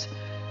at once.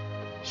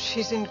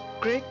 She's in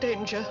great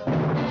danger.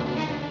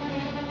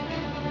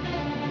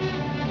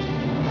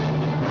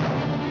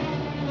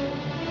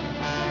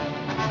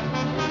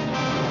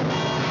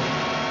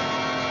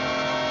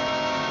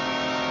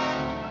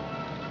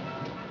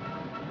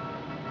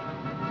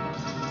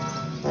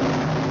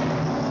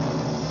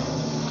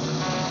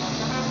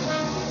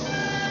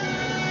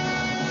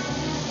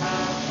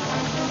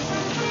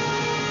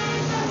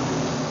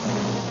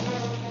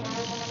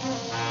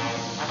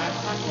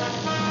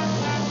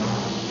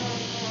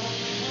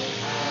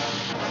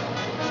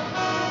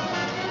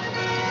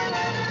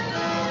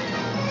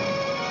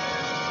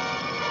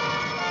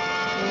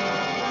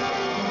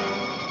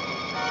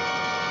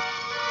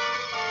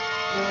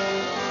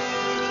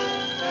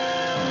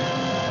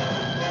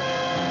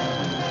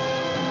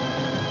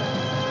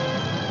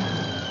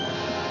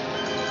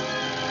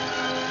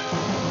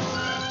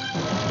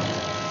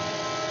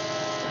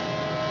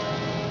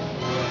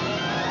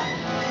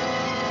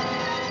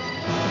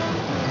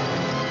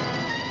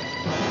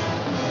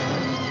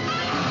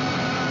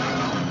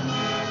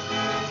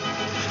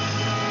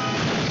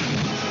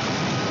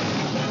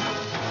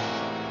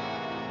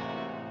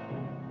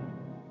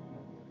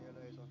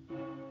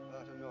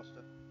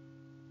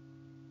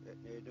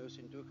 Dominus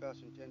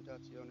inducas in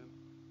tentationem,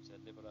 sed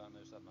libera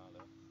nos ad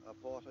malo. a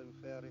porta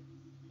inferi,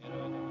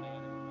 Eroe Domini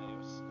animum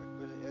meius.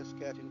 acquisi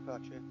escat in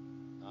pace.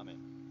 Amen.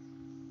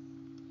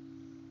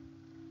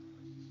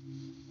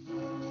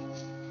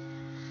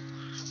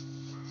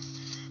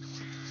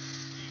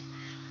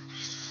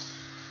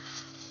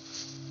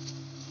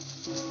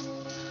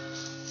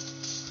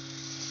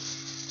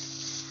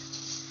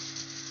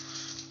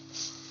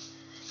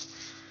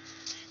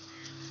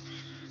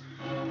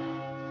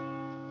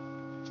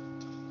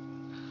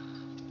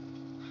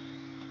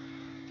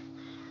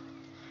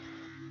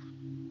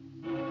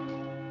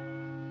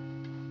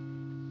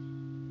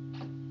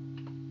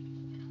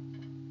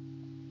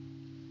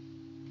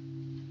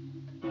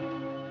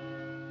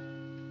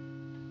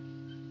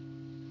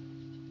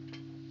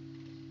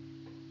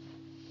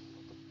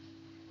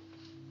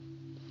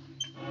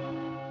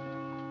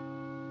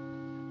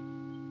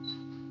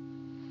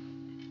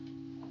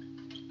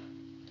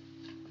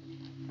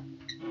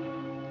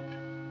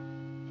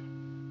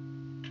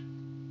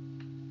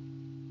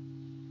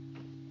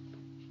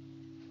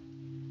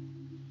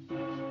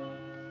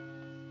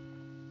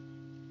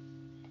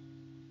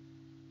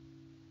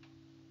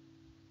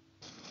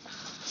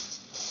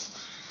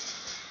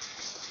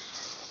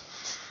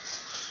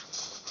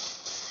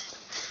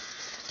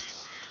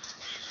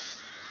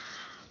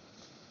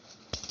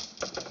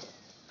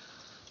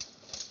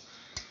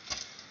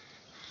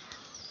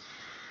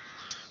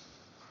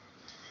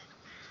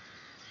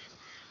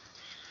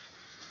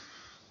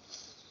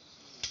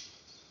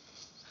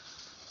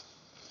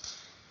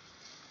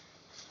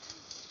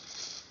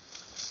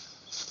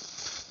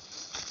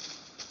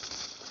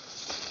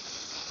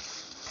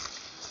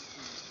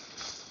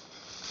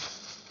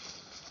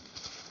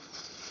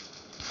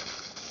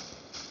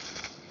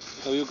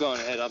 Oh, you go on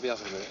ahead. I'll be up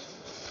in a minute.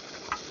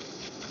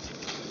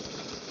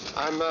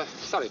 I'm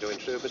sorry to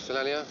intrude, Mr.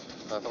 Lanier.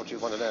 I thought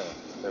you'd want to know.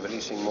 They're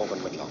releasing Morgan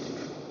Whitlock.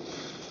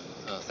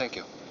 Oh, thank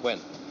you. When?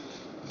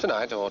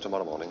 Tonight or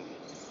tomorrow morning.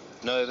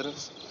 No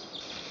evidence?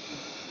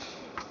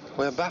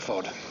 We're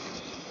baffled.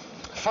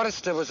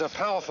 Forrester was a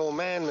powerful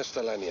man,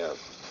 Mr. Lanier.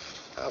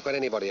 How could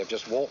anybody have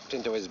just walked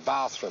into his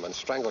bathroom and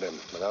strangled him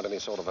without any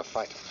sort of a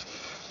fight?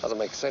 Doesn't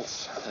make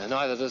sense.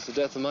 Neither does the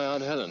death of my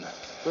Aunt Helen.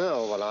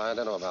 Oh, well, I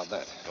don't know about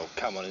that. Oh,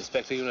 come on,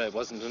 Inspector. You know it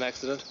wasn't an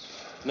accident.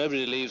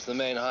 Nobody leaves the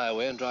main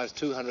highway and drives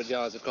 200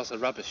 yards across a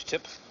rubbish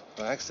tip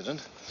by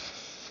accident.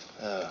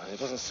 It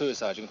wasn't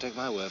suicide. You can take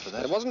my word for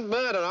that. It wasn't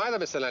murder either,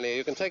 Mr. Lanier.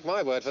 You can take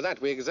my word for that.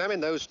 We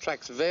examined those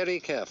tracks very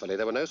carefully.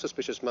 There were no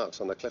suspicious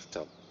marks on the cliff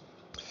top.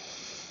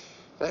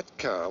 That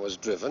car was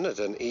driven at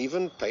an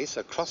even pace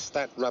across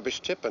that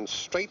rubbish tip and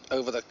straight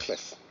over the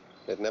cliff.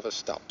 It never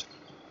stopped.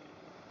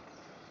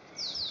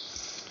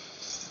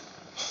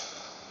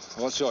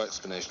 What's your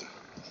explanation?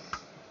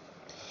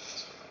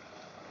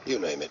 You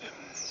name it.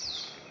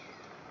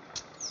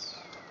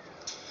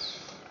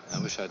 I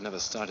wish I'd never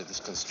started this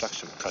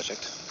construction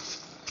project.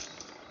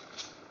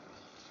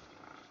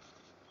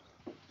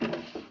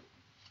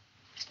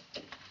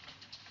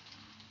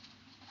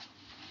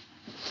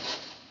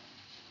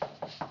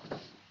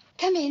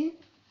 Come in.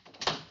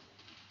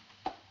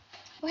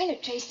 Oh, hello,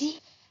 Tracy.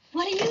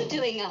 What are you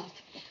doing up?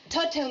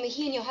 Todd told me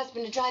he and your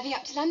husband are driving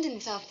up to London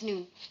this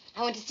afternoon.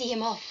 I want to see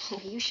him off.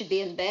 Oh, you should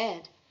be in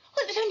bed.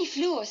 Well, it was only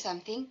flu or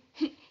something.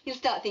 He'll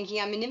start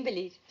thinking I'm an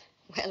invalid.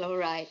 Well, all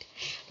right.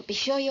 But be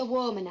sure you're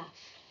warm enough.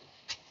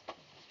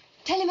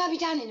 Tell him I'll be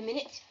down in a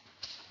minute.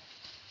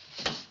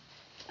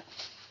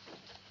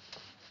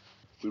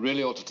 We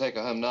really ought to take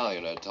her home now,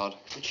 you know, Todd.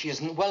 But she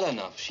isn't well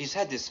enough. She's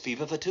had this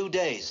fever for 2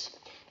 days.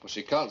 Well,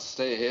 she can't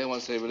stay here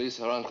once they release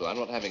her uncle. I'm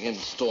not having him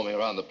storming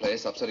around the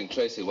place, upsetting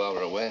Tracy while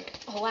we're away.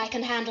 Oh, I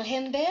can handle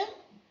him, Bill.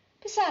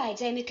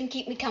 Besides, Amy can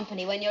keep me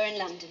company when you're in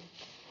London.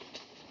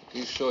 Are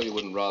you sure you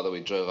wouldn't rather we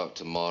drove up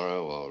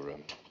tomorrow or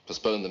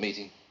postpone the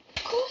meeting?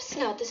 Of course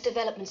not. This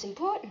development's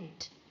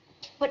important.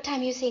 What time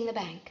are you seeing the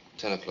bank?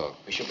 10 o'clock.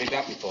 We should be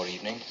back before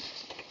evening.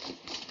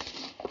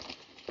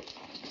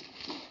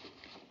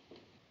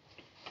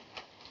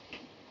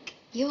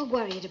 You're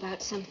worried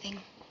about something.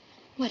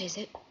 What is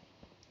it?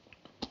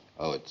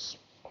 Oh, it's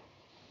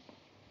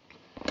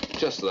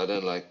just that I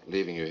don't like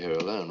leaving you here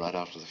alone right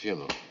after the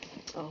funeral.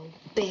 Oh,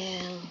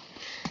 Bill,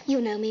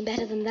 you know me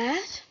better than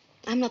that.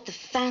 I'm not the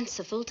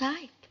fanciful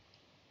type.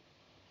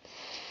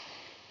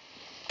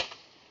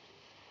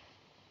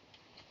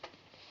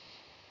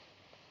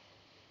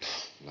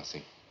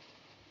 Nothing.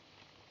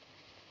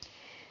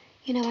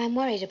 You know, I'm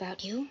worried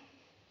about you.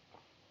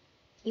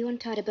 You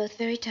and Todd are both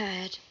very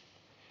tired.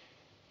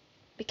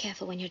 Be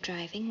careful when you're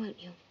driving,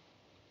 won't you?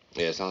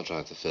 Yes, I'll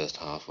drive the first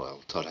half while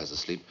Todd has a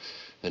sleep,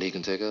 and he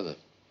can take over.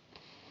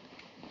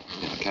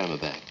 Yeah, carry my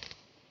bag.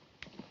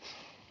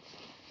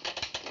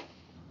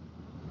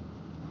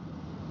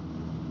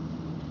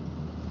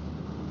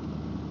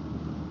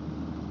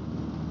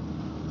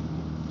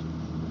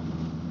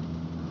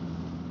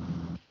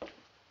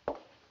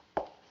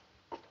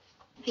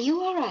 Are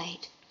you all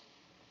right?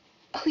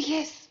 Oh,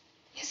 yes.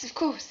 Yes, of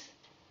course.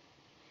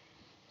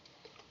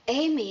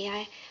 Amy,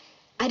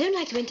 I don't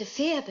like to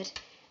interfere, but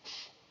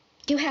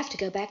You have to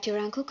go back to your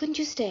uncle. Couldn't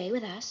you stay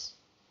with us?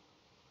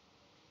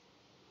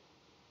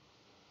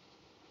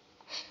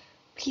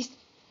 Please,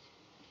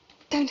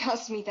 don't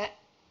ask me that.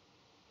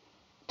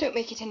 Don't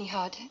make it any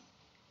harder.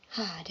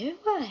 Harder?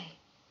 Why?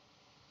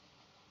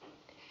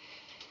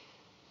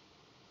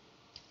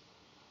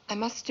 I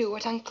must do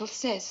what Uncle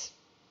says.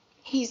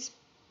 He's...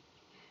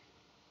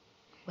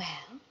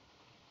 Well?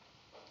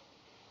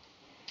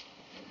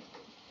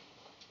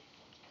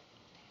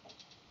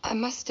 I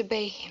must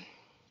obey him.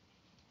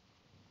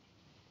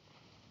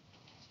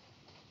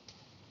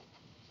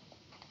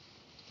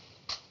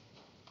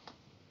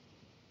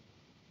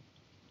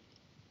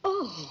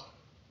 Oh.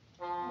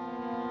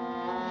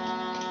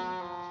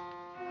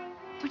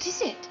 What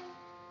is it?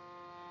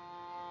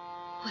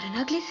 What an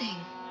ugly thing.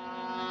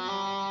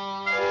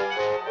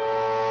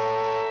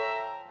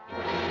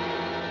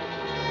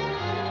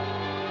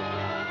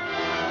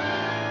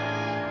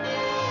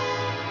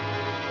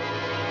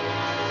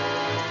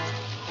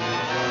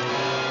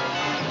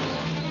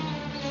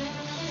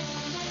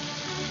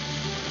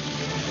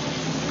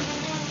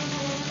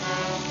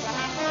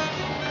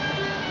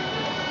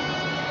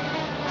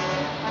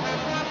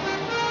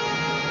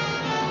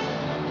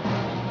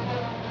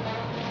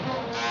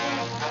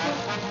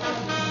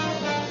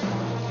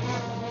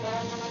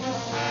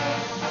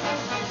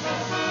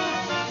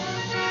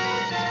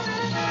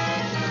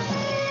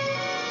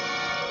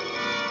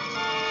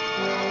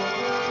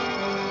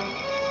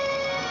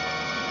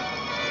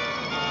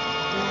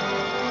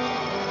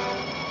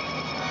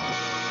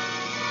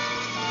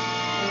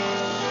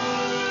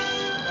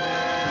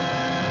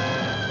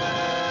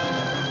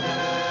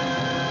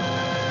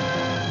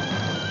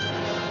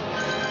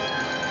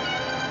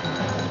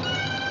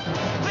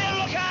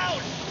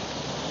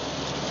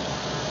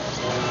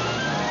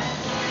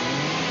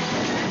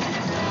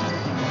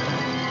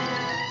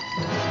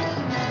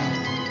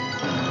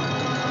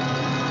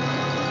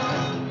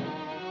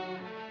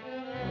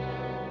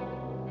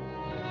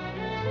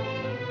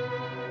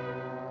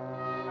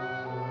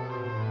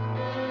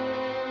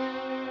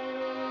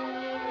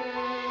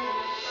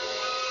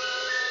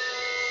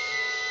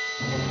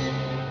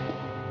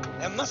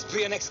 There must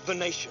be an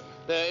explanation.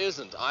 There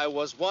isn't. I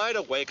was wide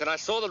awake and I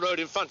saw the road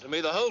in front of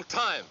me the whole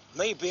time.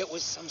 Maybe it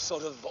was some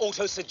sort of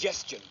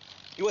auto-suggestion.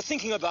 You were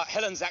thinking about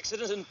Helen's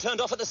accident and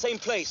turned off at the same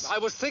place. I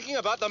was thinking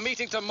about the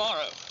meeting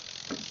tomorrow.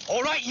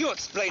 All right, you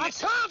explain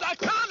it.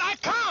 I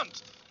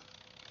can't!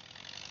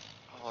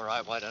 All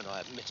right, why don't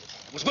I admit it?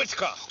 It was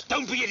witchcraft.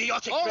 Don't be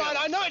idiotic, All Bill. right,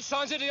 I know it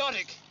sounds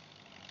idiotic.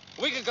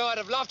 A week ago, I'd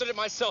have laughed at it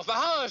myself. But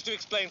how else do you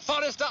explain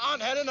Forrester,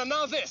 Aunt Helen, and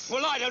now this?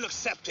 Well, I don't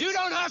accept it. You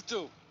don't have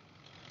to.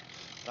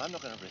 But I'm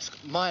not going to risk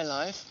my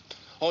life,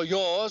 or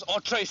yours,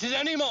 or Tracy's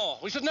anymore.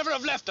 We should never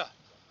have left her.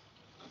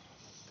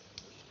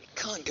 We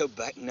can't go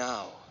back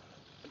now.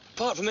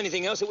 Apart from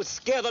anything else, it would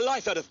scare the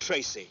life out of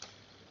Tracy.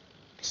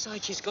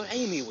 Besides, she's got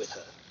Amy with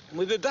her. And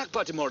we'll be back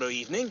by tomorrow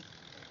evening.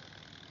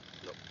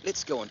 Look,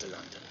 let's go on to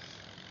London.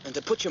 And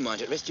to put your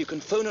mind at rest, you can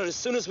phone her as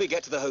soon as we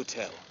get to the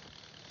hotel.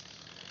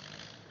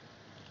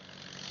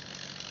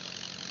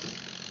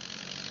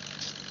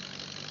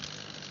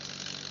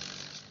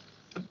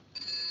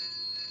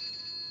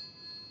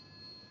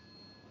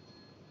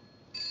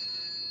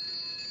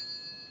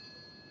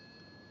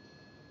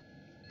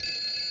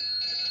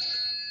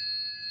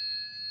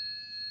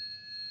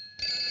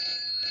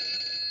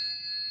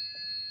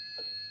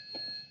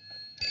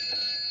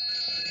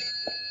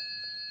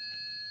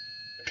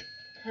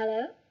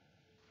 Hello?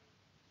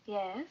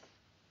 Yes?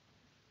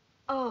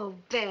 Oh,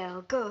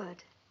 Belle,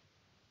 good.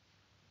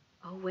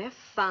 Oh, we're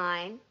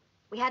fine.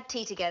 We had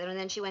tea together and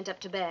then she went up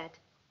to bed.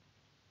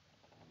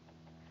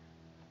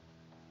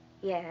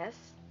 Yes?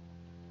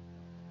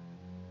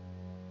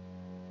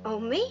 Oh,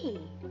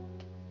 me?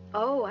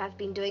 Oh, I've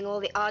been doing all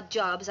the odd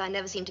jobs I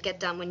never seem to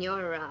get done when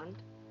you're around.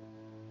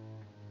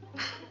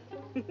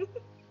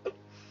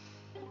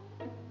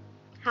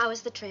 How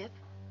was the trip?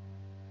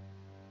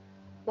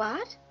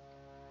 What?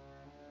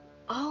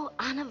 Oh,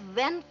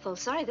 uneventful.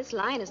 Sorry, this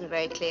line isn't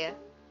very clear.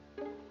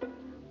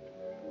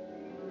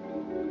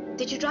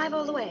 Did you drive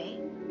all the way?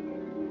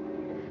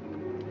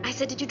 I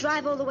said, did you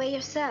drive all the way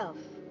yourself?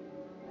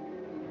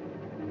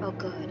 Oh,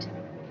 good.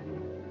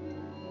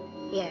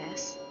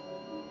 Yes.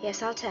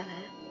 Yes, I'll tell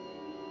her.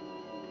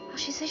 Oh,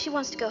 she says she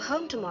wants to go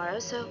home tomorrow,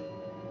 so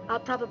I'll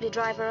probably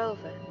drive her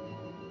over.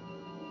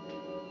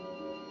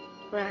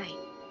 Right.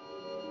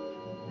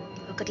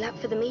 Well, good luck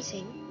for the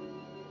meeting.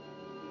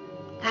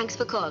 Thanks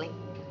for calling.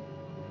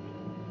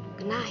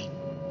 Good night.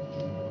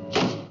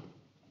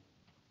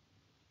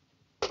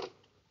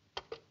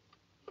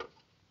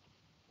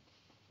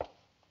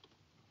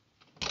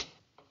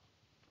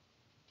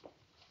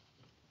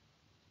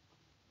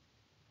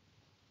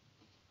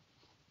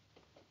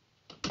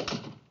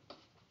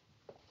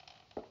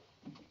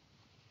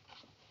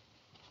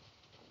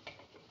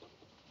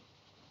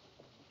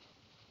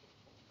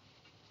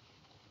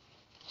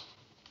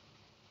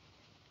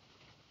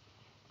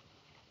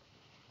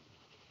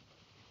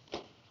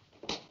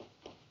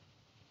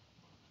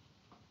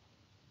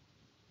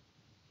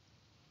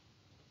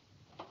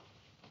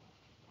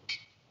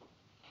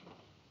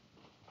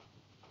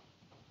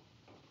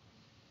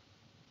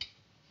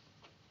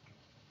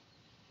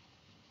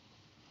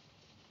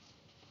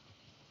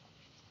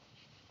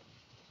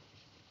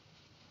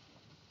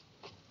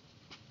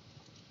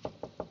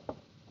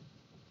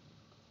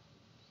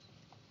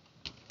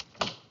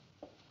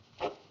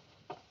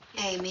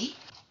 Amy?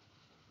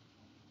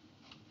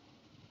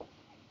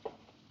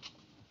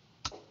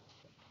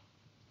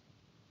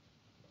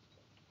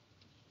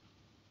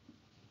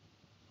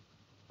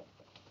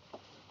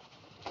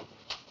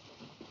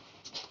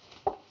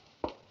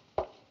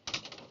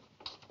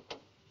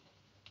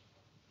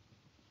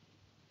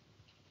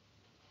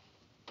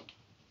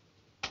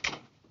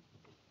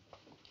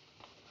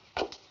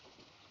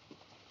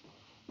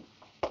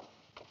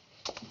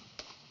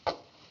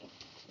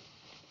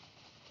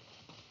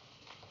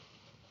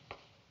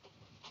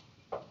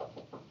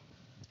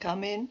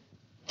 Come in.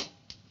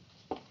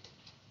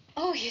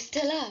 Oh, you're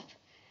still up.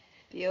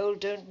 The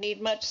old don't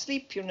need much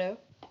sleep, you know.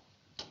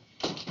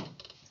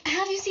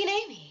 Have you seen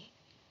Amy?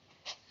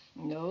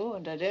 No,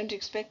 and I don't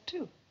expect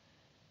to.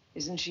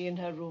 Isn't she in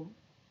her room?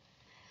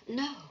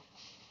 No.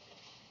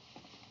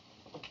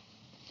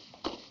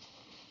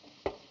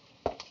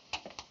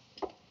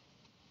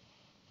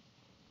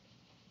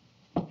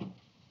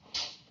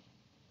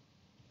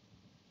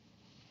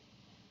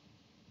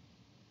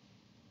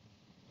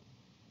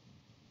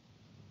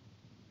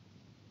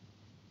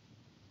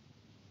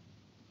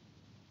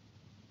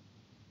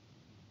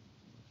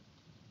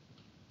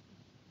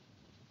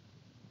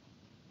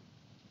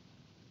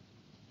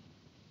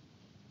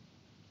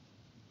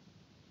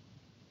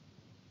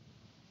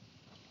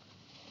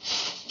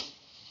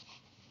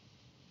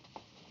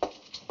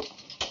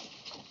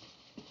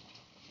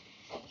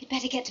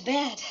 Better get to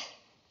bed.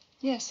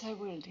 Yes, I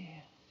will,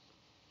 dear.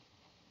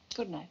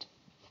 Good night.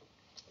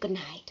 Good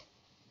night.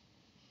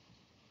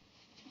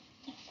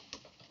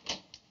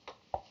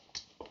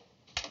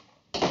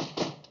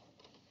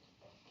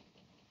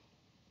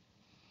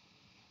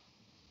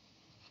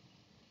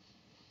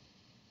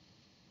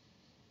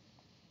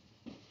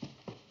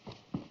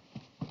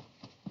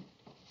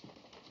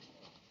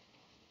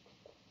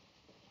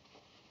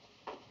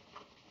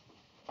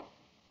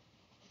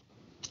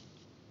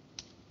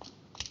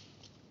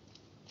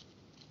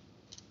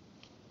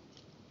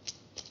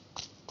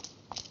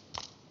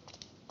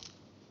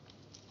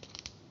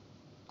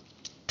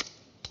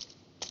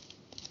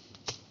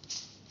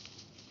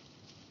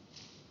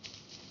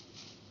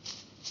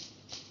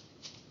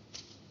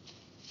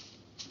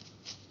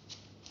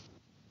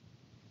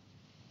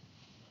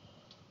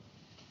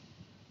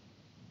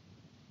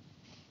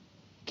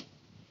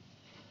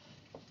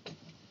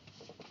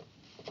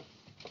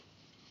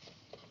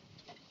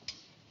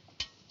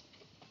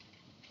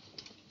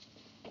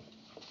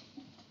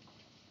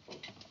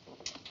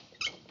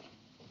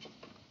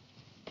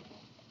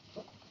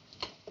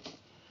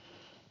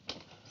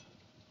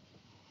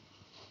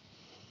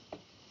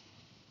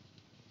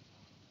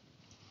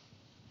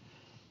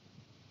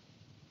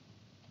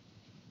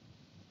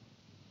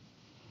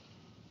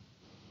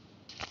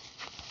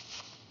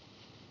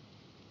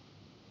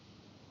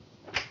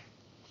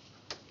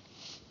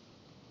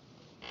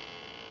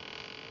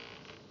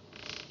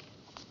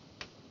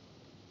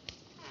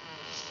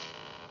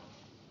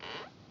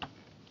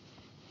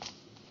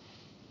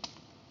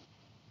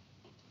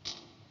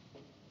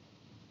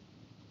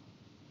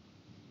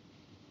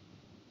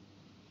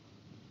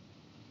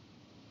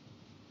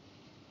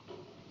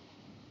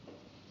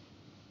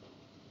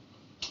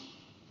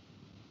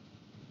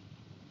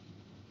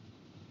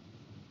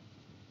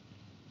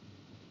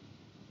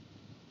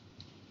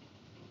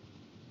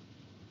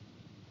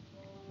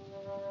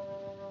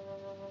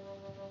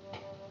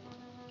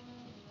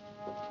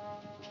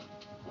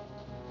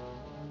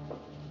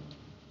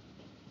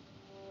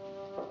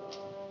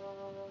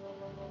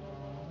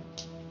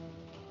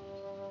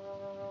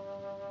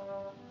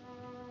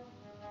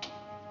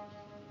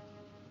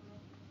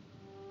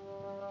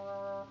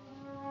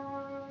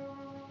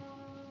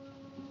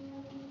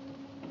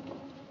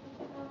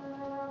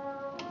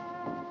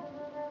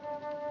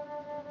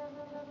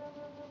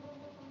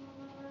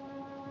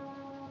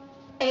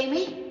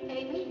 Amy?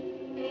 Amy?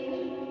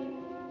 Amy?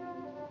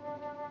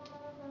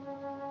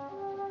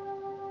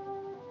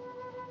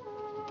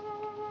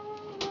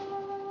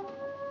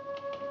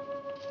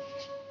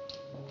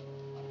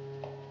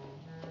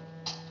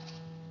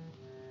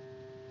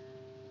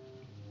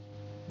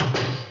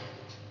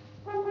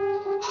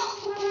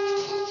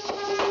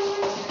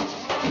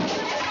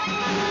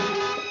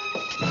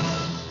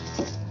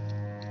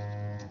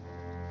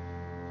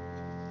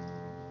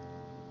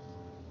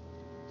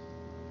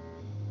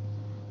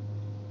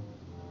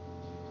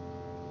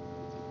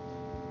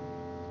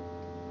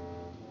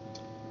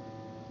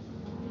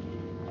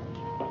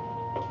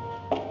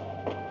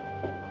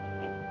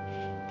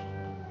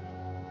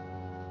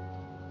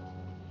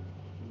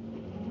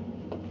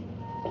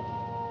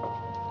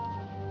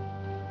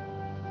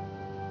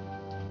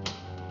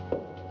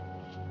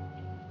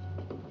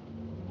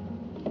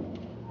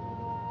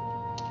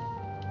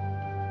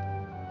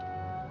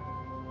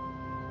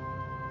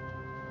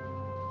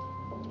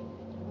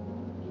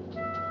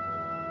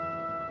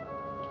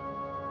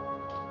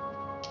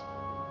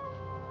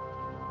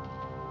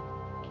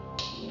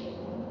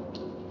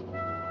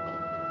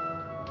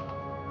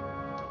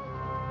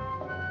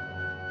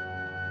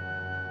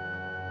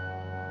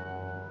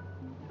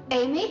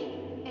 Amy?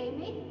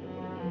 Amy?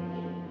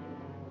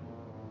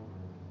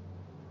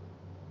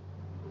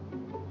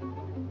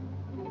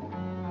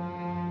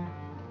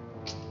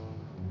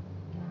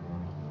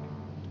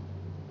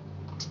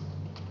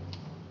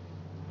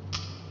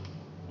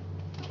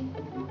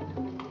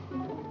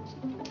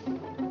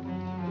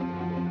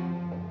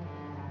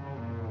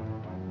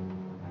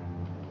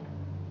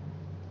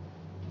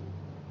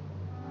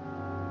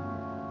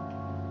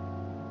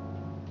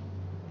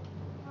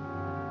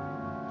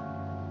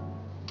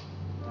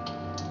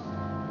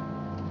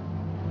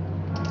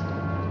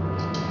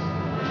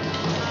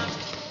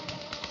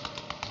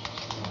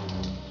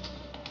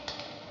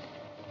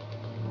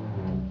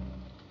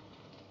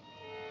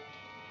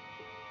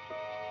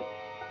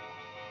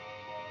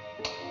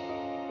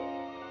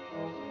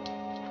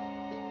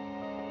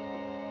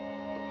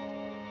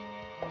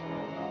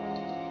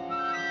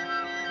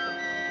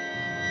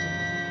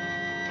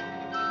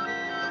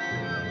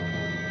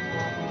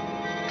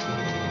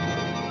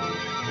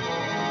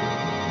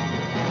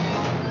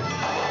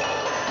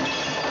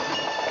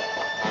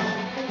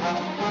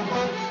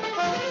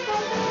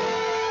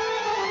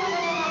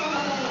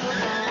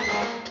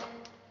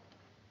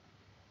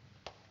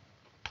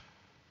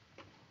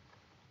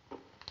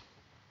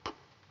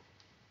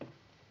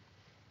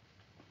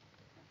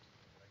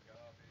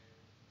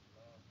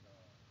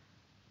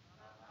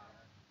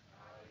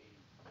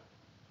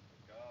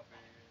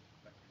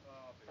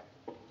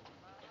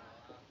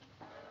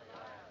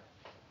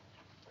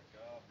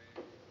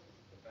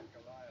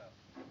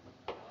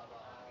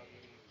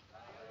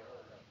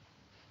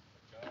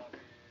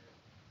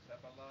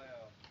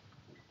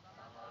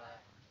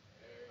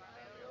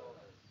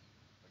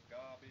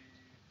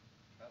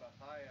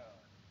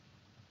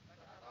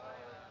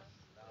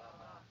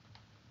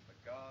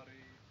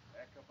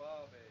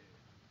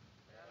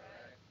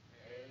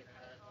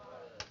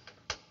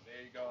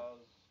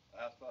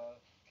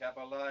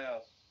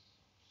 Cabalaias.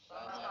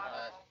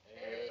 Samahat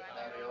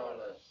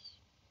Ecariolas.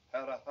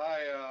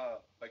 Parahaya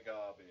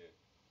Bagabi.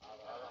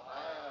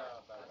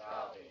 Parahaya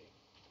Bagabi.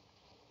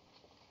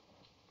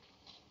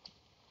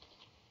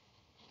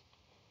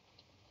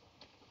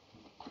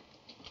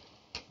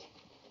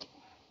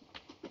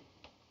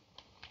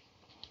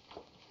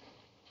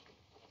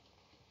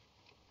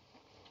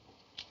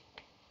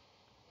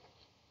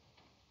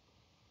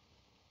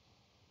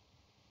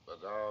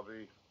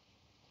 Bagabi.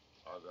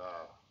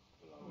 Aga.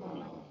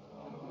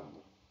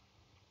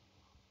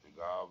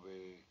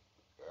 Bagabi.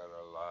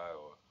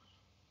 Carolaios.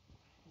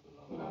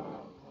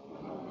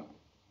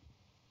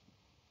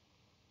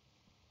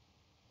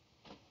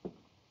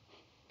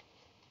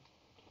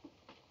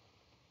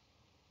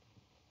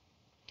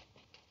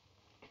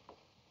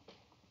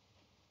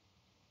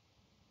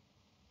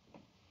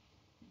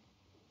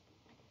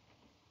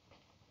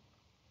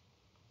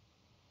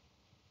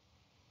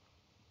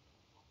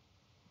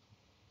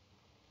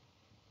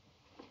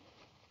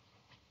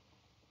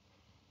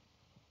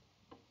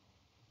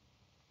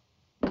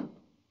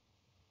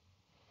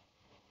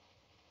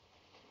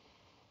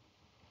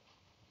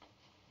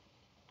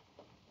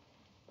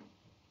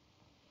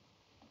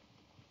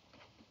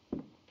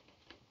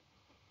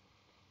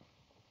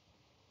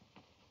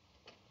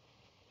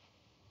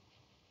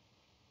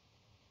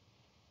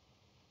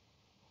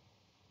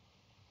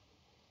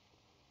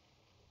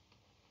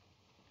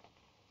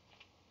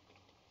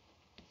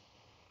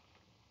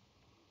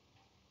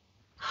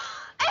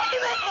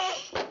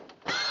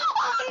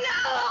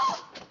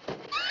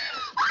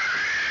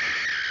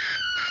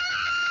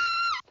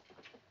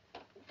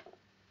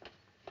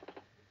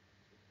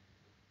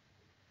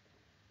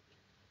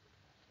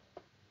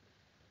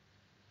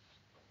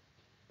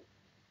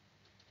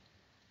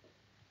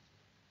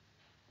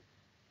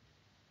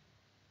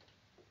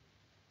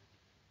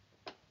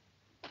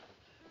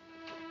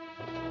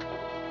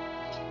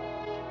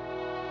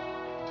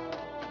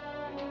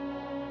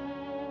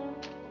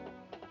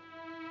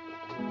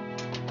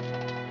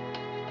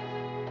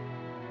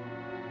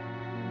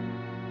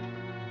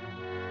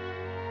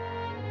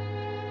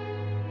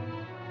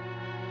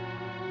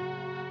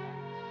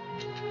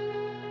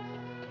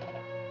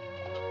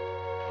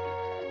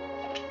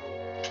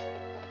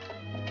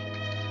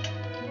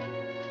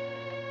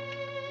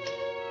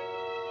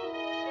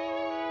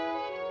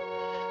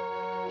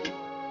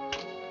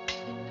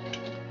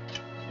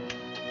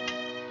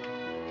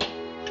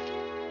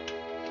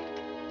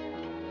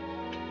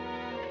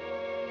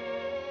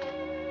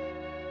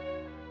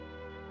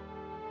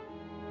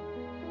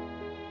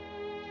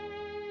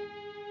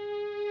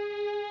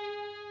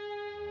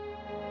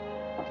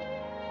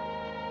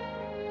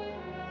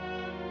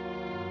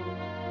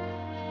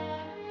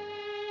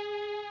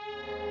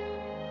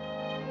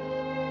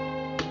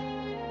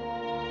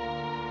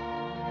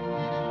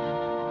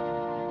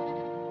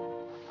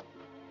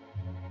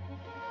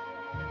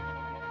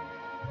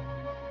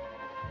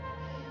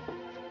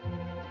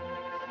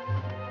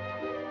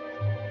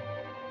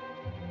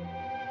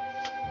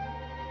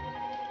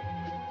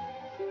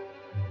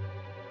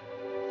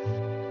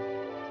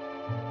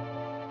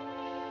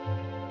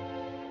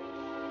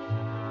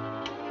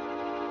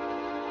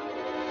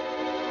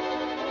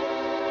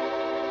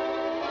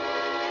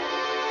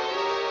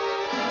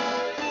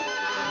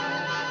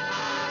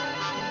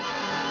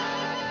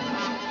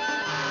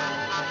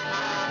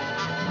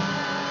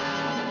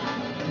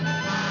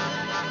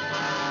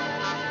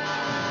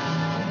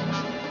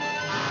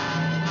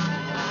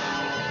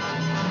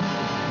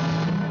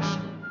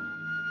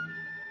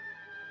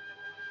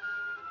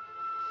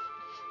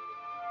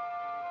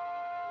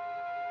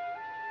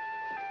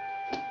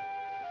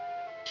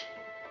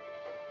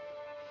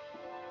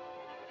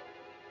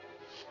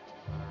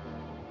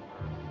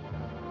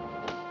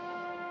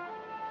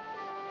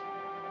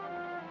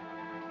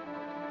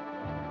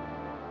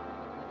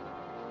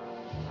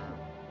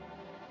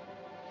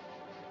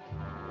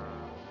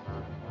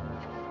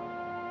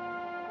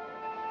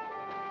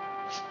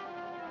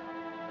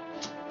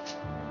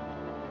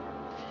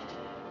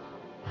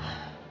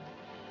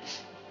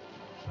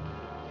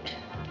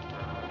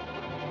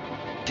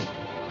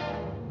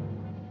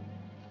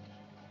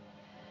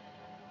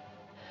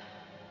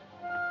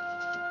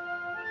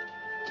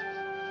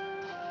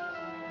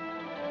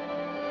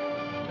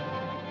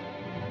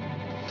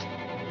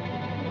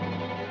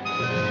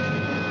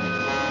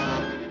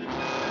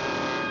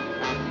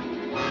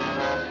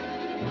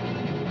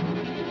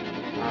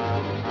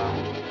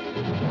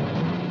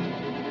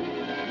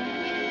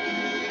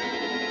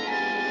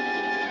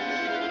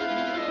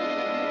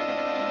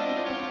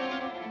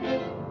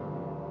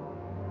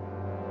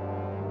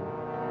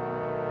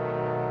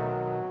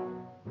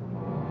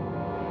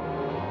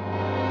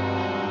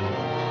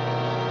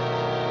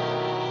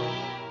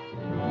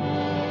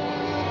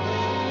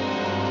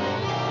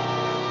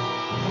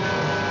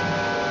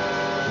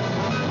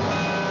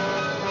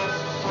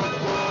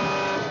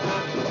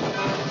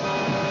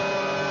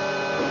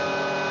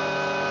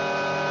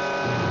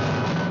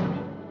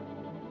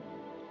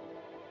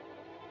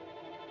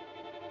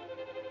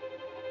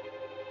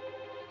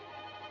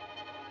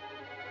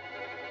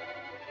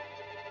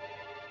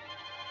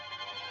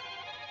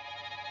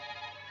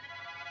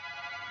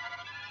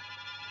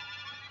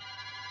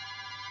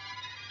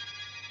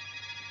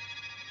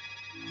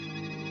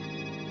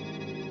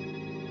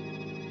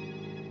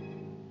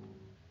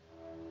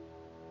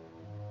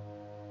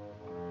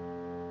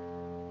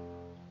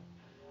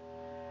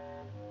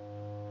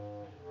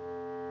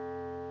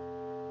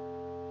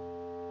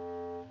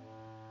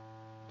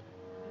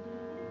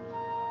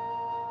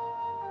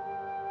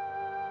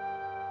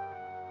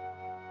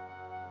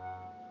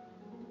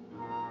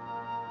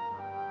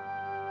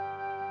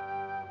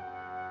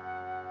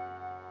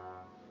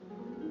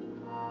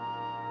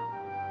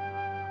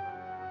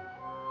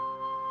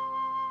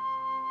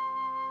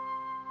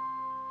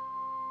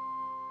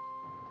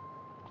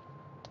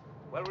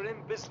 Well, we're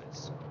in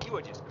business. You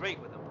were just great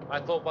with them. I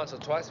thought once or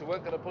twice we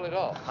weren't going to pull it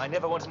off. I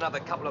never want another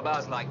couple of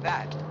hours like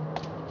that.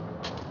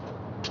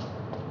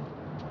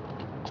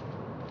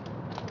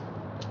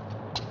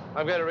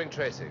 I'm going to ring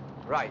Tracy.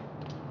 Right.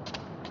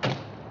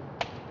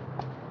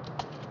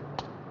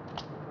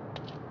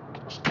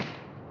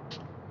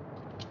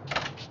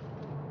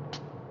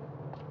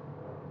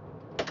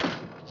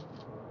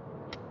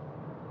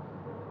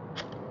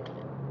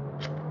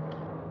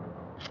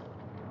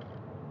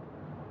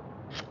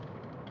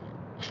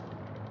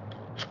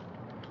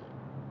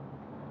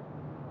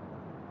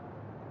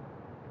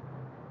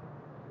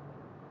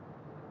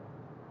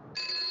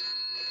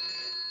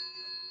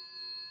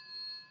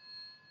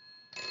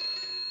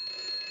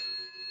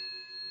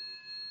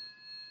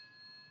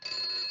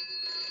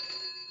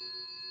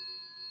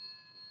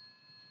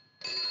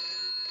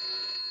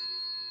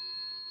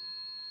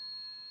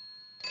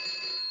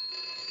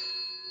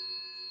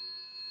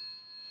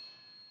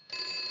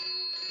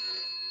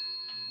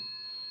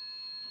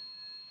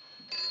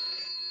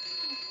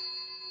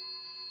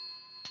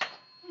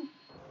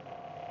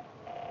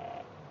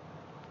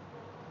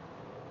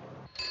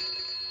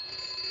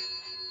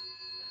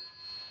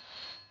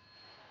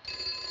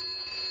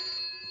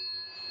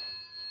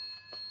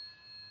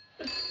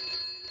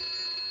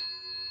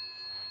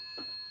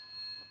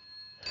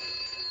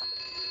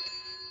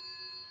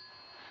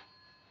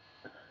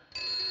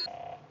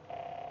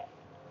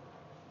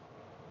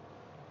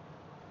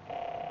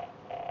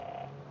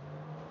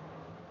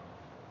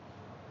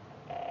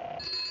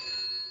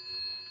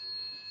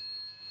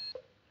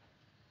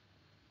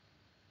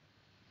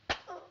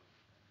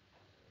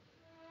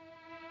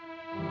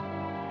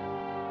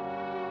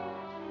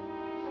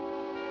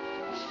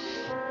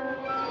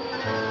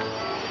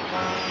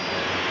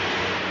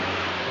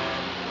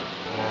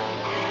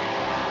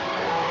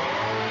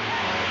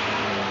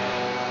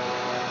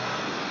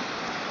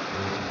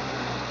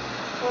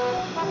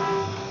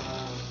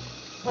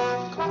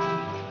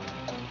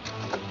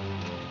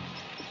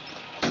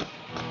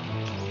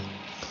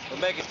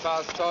 Make it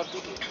fast, Todd.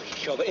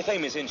 Sure, but if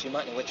Amy's in, she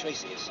might know where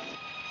Tracy is.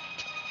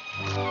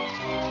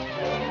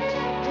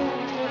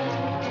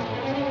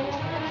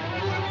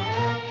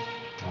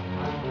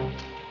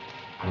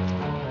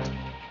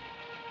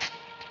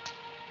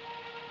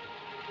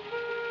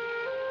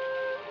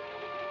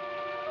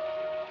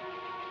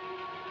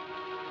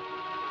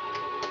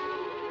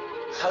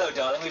 Hello,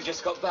 darling. We've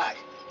just got back.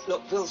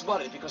 Look, Bill's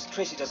worried because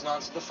Tracy doesn't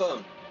answer the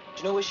phone. Do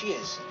you know where she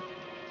is?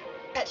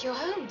 At your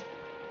home?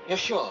 You're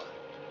sure?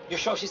 You're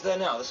sure she's there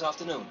now, this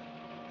afternoon?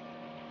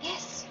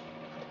 Yes.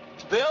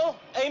 Bill,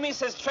 Amy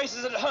says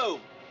Tracy's at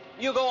home.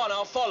 You go on,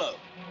 I'll follow.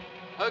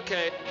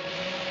 Okay.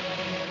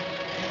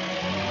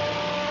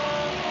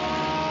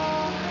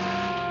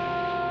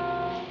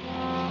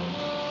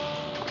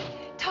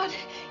 Todd,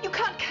 you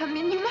can't come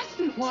in. You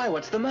mustn't. Why?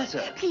 What's the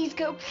matter? Please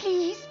go,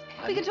 please.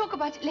 We can talk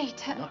about it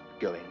later. I'm not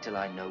going till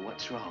I know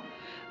what's wrong.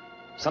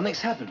 Something's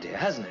happened here,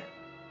 hasn't it?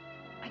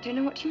 I don't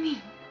know what you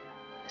mean.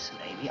 Listen,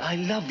 Amy, I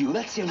love you.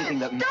 That's the only thing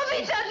that... Stop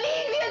it, Todd!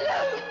 Leave me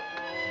alone!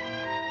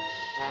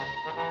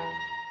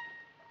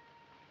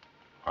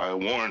 I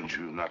warned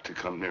you not to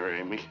come near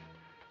Amy.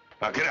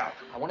 Now get out.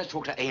 I want to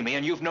talk to Amy,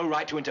 and you've no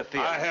right to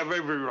interfere. I have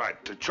every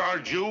right to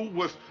charge you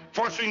with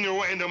forcing your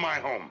way into my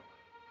home.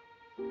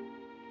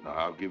 Now,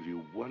 I'll give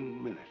you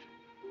 1 minute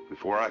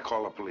before I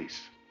call the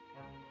police.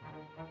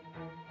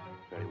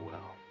 Very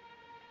well.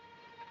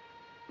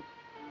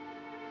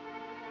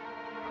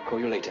 I'll call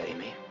you later,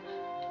 Amy.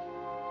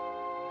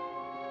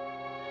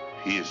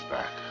 He is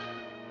back.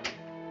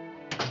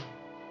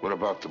 What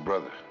about the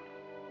brother?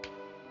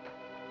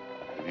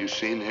 Have you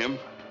seen him?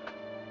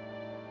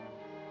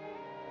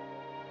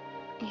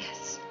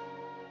 Yes.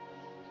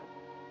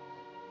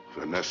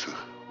 Vanessa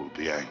will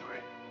be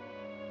angry.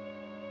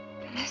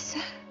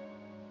 Vanessa?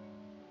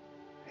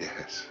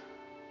 Yes.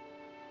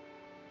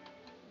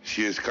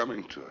 She is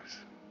coming to us.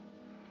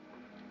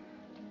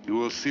 You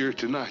will see her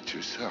tonight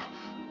yourself.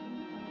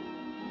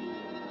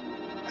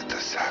 At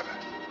the Sabbath.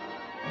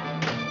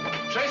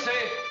 Tracy!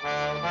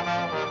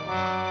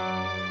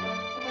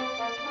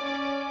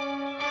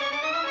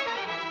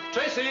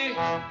 Tracy! Tracy?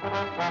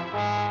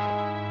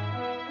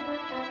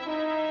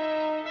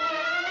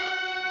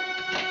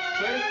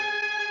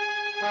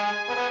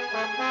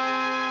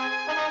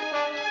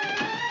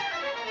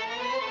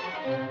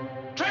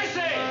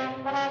 Tracy!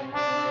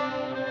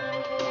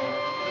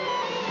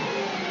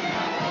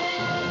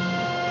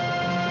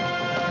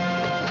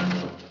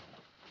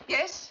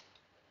 Yes?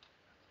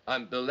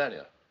 I'm Bill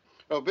Lanier.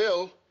 Oh,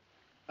 Bill.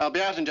 I'll be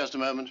out in just a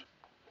moment.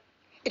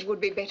 It would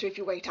be better if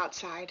you wait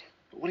outside.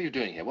 What are you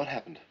doing here? What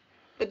happened?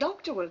 The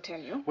doctor will tell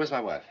you. Where's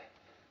my wife?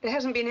 There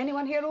hasn't been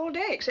anyone here all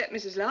day except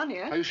Mrs.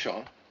 Lanier. Are you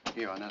sure?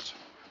 Here, Nurse.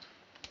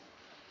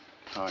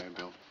 How are you,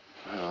 Bill?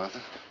 Hello,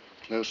 Arthur.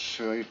 Close,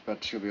 sweet,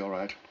 but she'll be all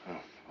right.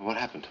 Oh, what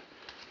happened?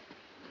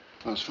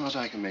 Well, as far as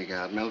I can make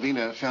out,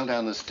 Malvina fell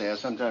down the stairs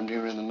sometime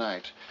during the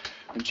night.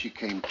 When she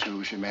came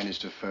to, she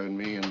managed to phone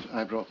me, and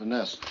I brought the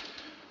nurse.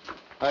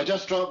 I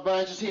just dropped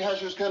by to see how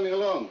she was coming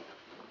along.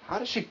 How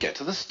did she get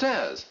to the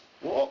stairs?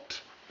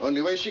 Walked.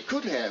 Only way she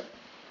could have.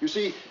 You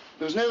see,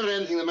 there was never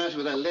anything the matter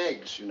with her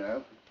legs, you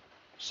know.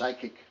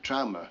 Psychic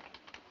trauma.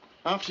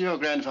 After your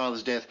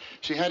grandfather's death,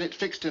 she had it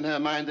fixed in her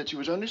mind that she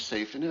was only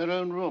safe in her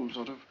own room,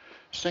 sort of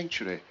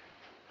sanctuary.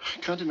 I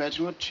can't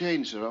imagine what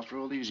changed her after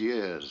all these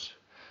years.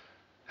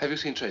 Have you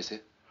seen Tracy?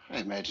 I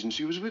imagine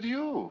she was with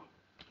you.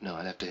 No,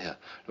 I left her here.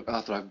 Look,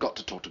 Arthur, I've got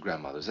to talk to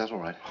Grandmother. Is that all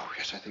right? Oh,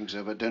 yes, I think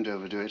so, but don't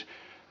overdo it.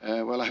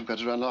 Well, I've got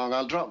to run along.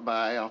 I'll drop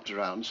by after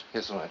rounds.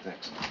 Yes, all right,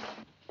 thanks.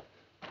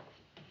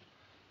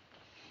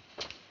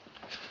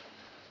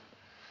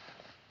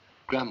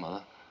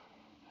 Grandmother.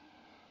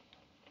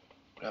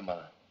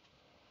 Grandmother.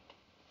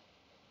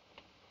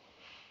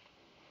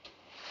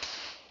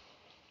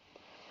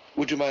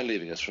 Would you mind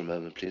leaving us for a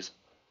moment, please?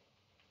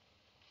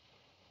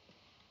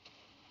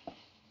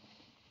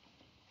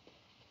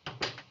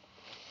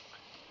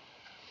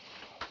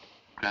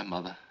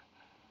 Grandmother,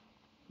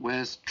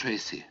 where's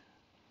Tracy?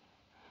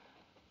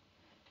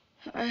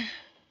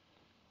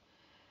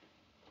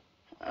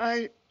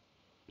 I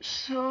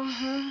saw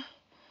her.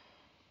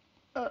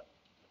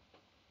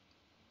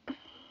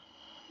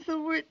 The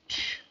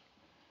witch.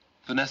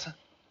 Vanessa?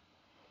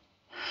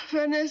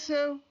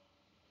 Vanessa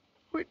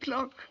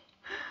Whitlock.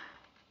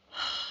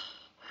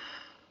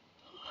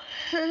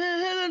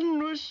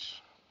 Helen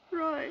was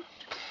right.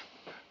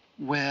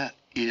 Where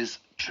is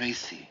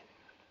Tracy?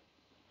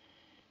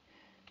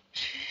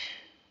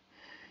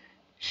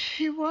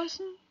 She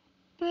wasn't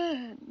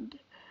burned.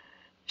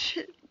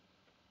 She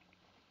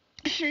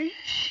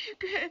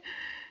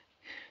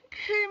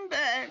came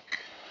back.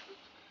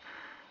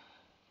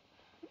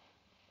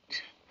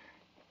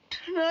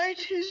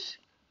 Tonight is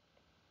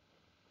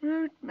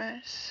road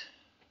mass.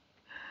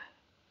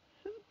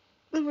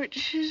 The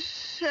witch's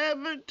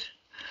Sabbath.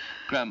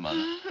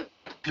 Grandmother,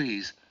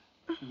 please,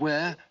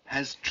 where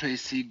has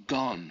Tracy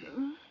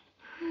gone?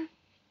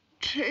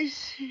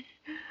 Tracy.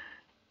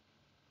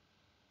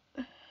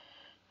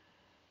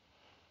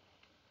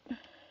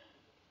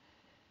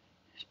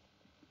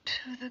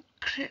 To the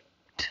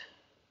crypt.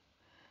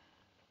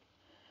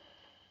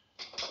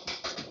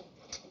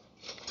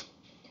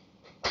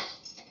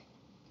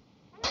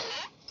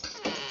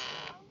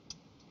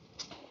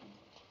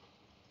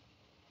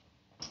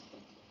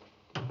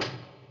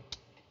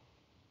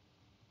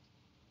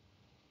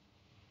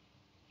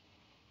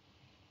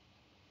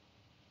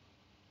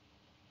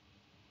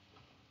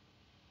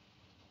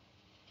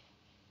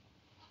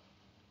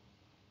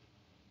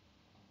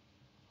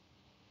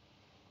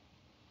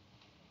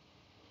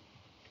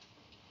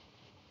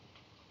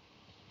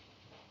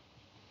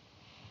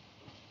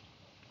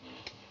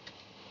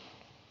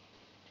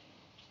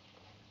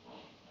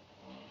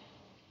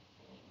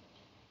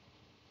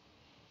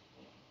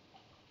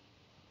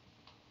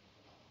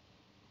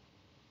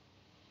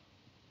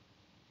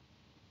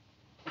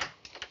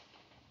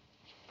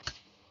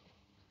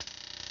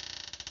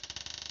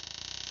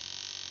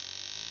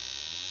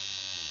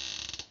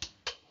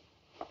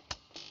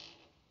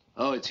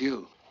 Oh, it's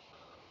you.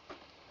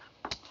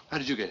 How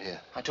did you get here?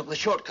 I took the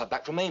shortcut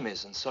back from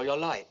Amy's and saw your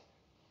light.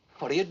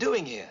 What are you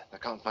doing here? I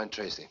can't find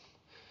Tracy.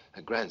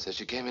 Her Gran says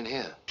she came in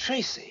here.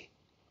 Tracy?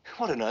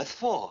 What on earth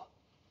for?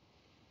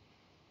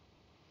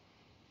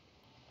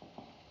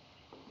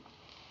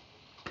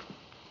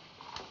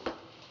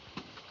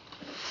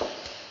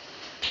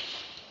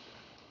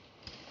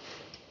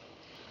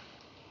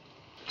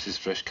 This is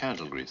fresh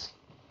candle grease.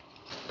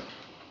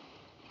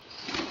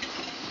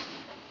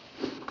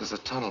 There's a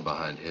tunnel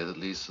behind here that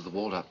leads to the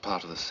walled-up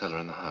part of the cellar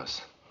in the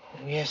house.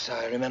 Yes,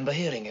 I remember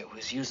hearing it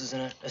was used as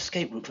an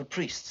escape route for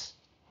priests.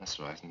 That's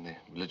right, in the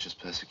religious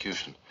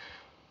persecution.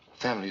 The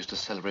family used to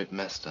celebrate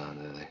Mass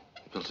down there. They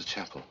built a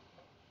chapel.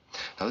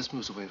 Now, this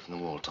moves away from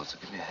the wall, Todd, so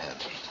give me a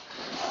hand.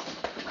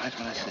 Right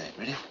when I say it.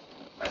 Ready?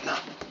 Right now.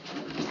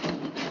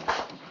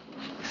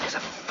 There's a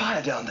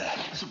fire down there.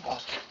 Yes, it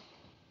was.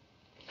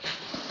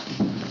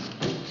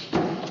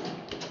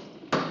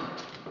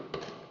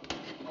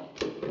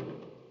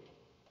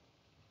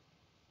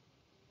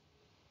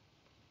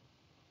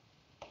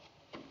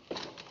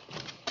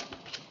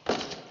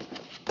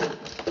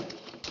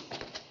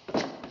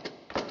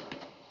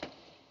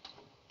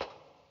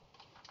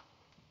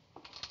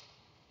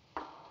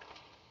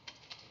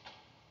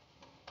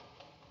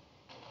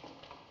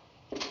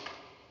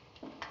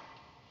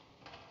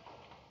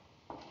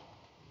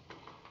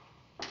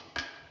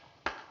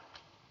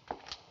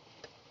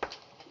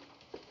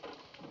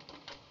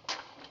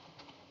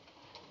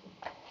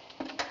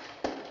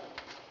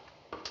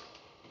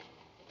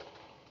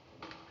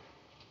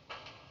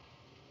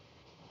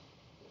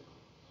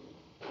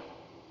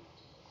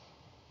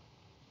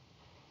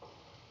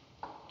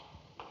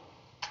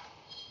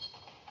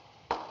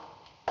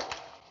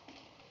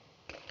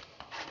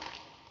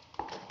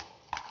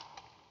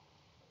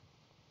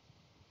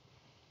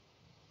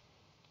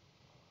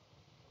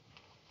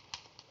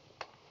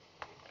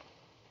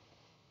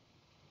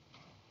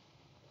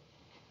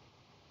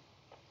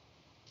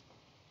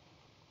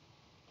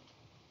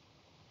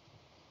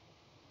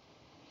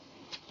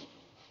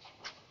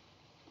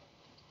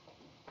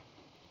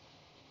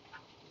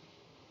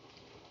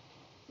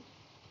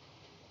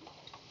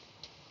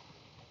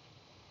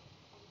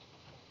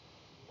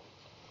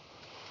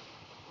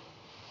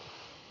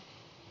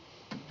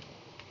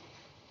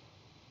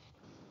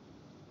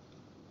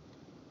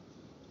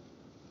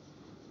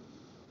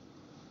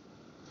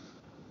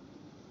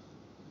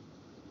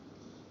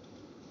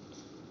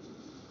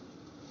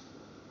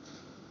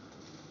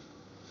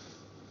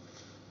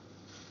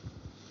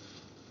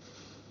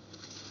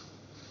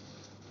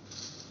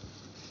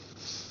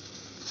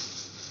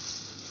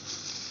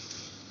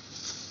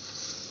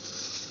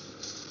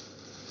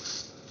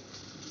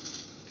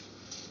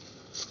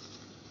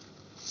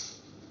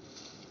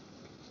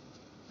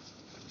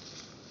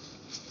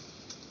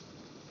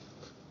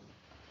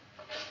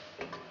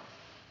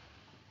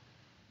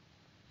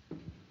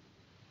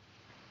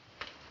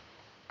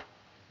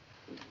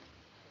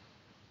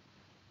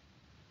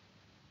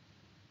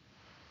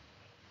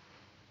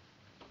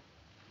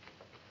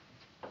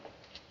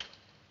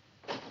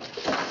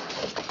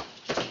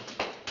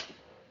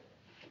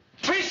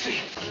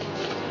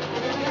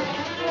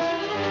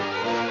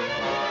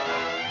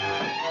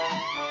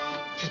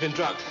 been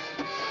drugged.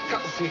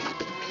 Cut the thief.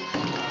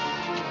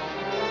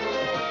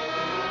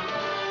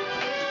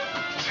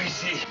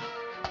 Tracy.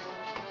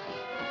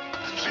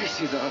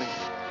 Tracy, darling.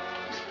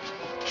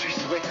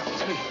 Tracy, wake up.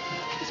 It's me.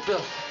 It's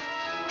Bill.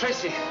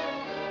 Tracy.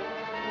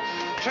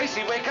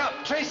 Tracy, wake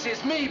up. Tracy,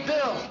 it's me,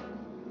 Bill.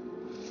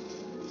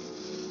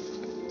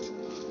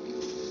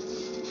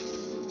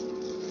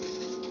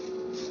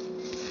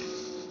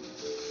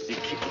 You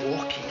keep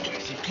walking,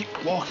 Tracy.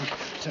 Keep walking.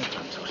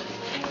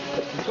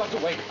 You've got to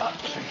wake up,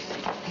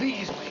 Tracy.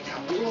 Please wake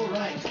up. You're all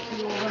right.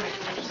 You're all right.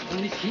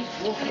 Only keep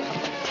walking.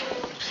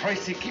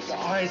 Tracy, keep your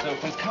eyes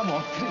open. Come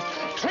on.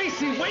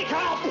 Tracy, wake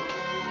up!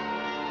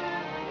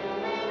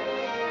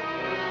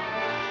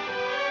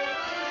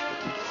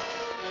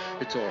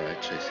 It's all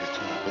right, Tracy. It's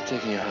all right. We're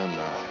taking you home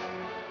now.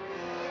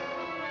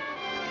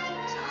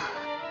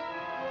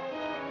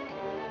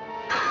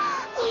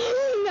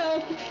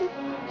 No.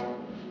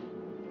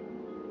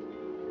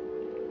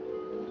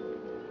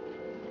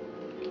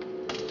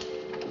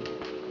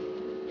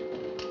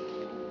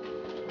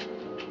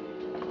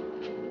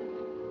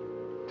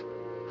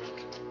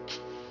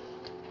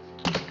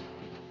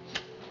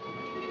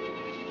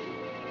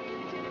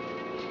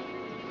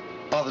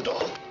 Bar the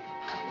door.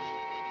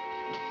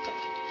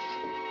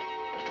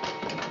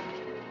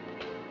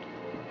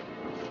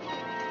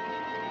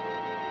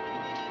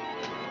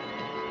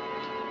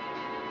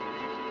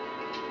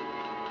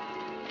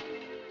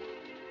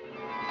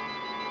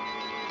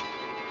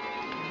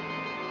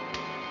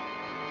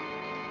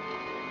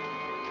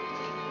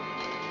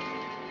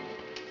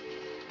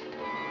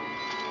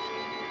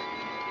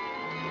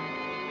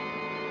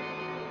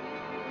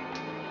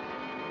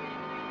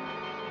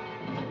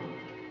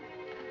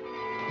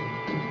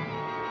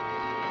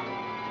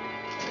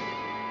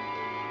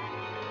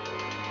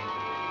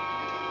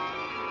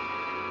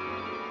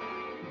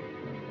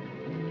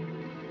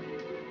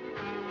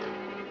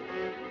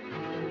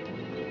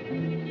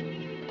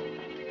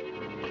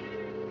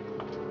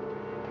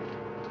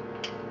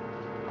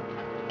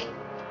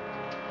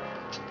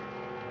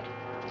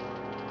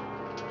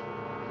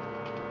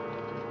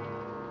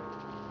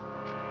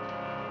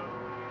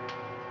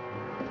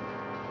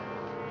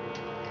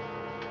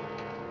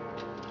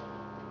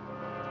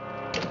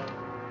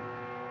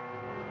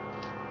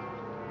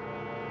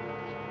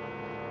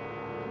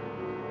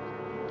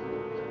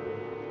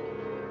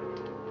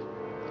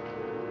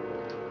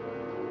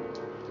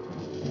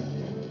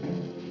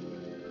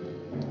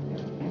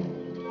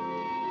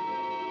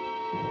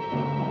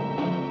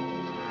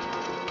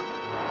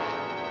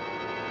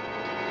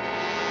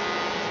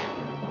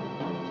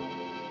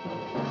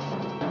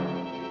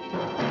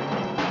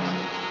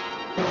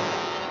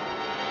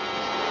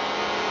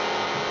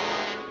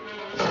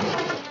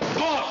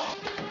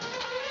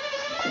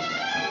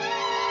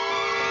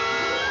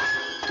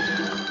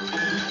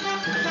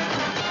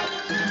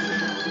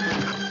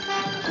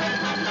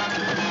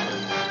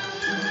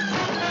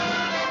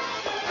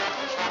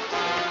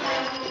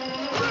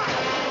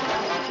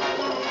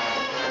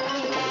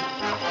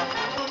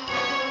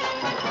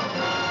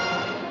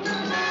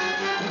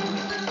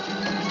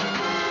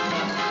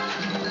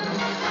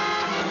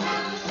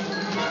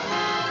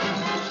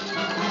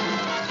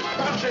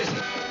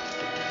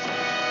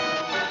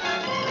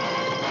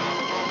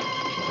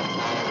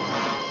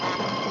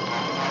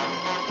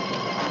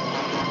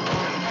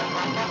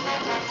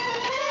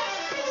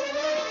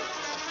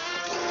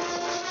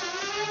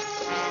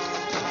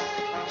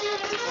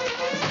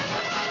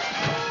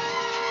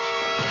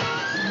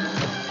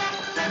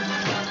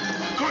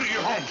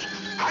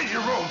 Hide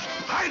your robes!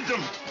 Hide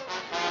them!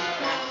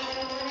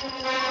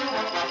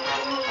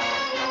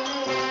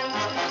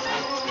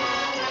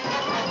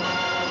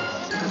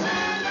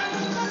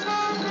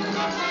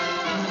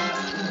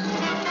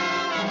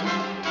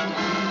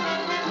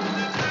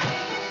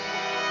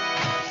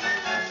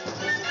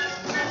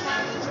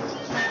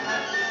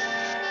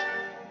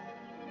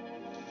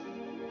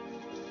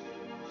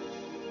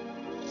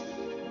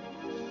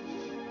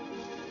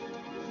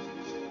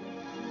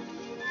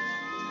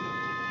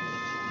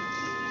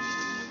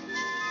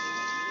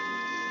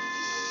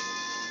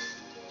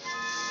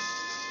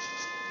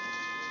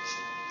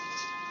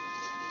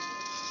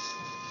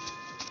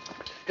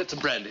 Get some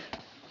brandy.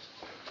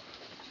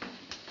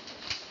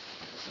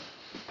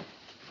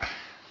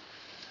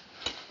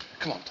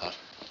 Come on, Todd.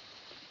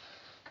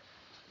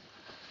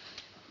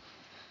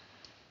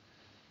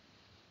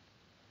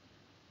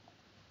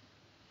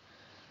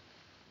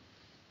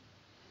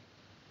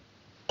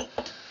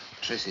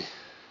 Tracy,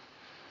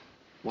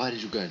 why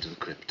did you go into the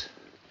crypt?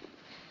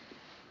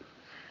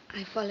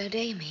 I followed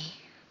Amy.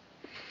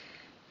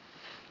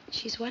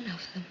 She's one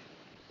of them.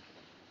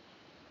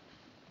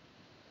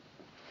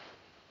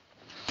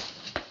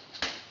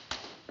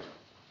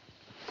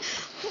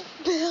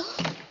 Bill.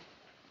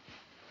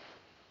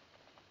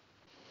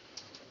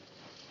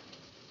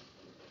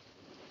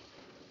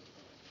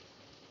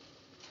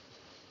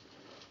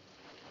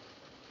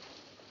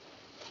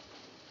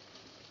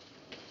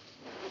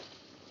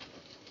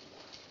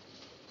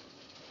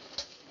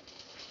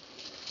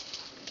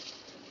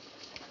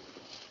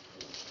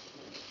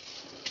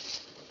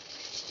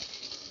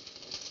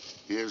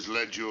 has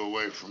led you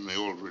away from the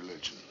old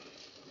religion.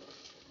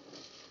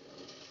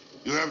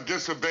 You have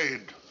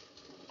disobeyed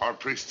our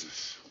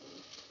priestess.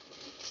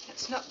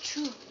 That's not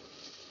true.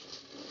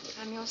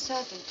 I'm your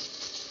servant.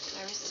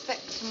 I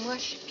respect and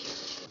worship you.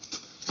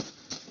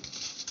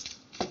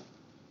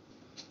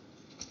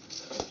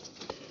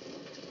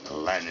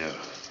 Lanier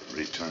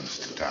returns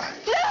to die.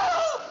 No!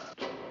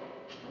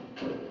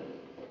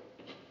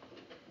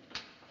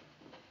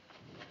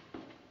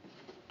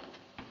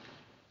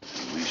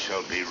 We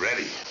shall be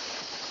ready.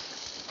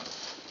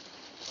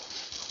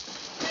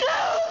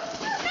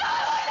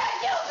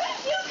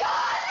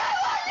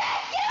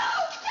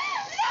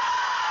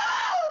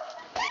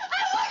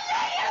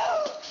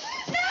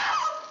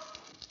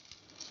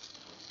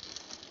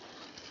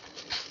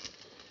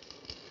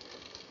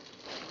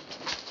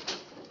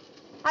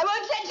 I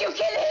won't let you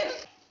kill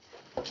him!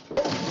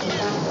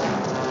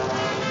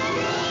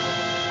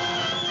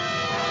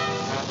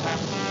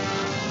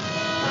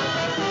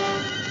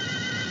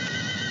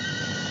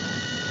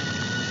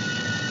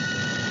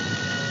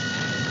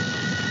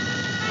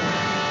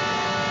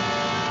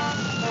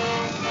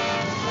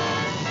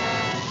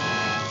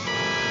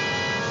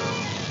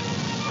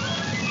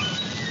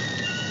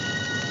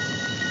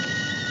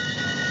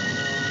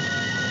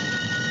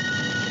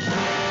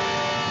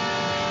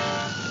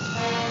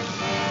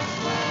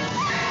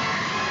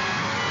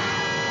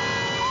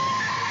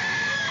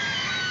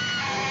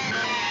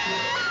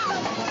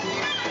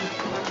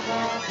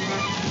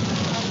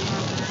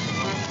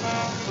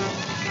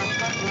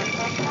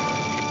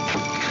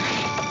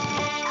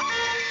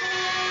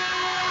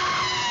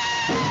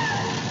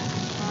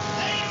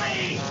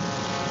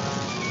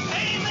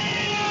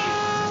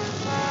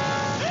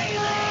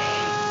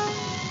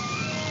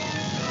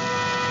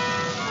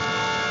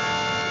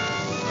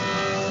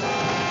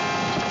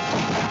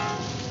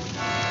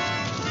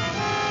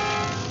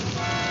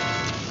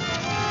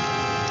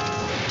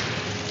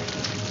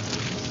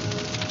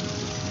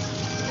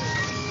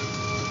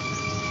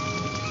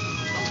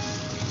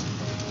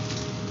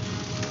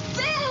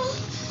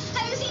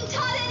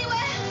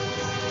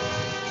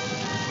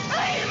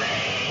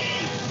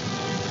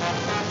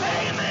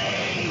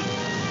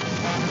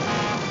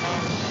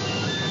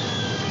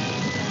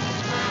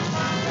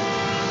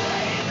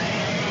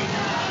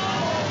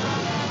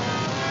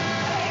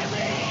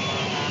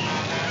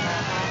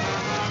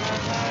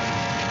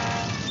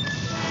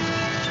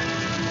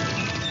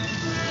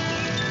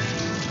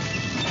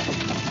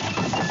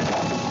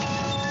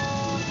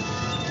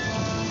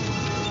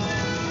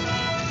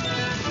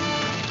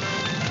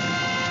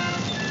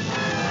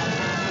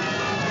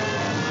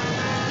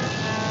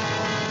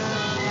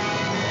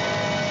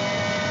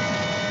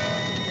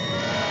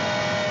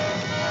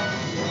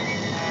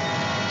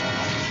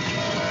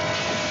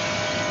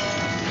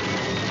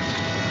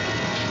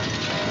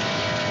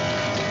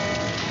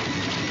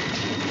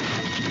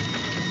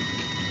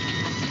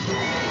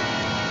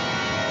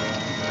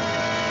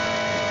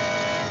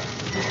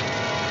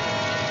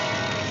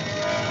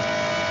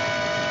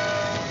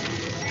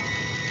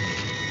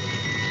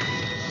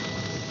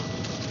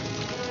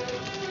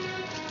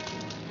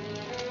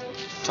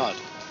 Todd.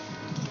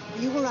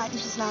 Are you all right,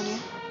 Mrs. Lanier?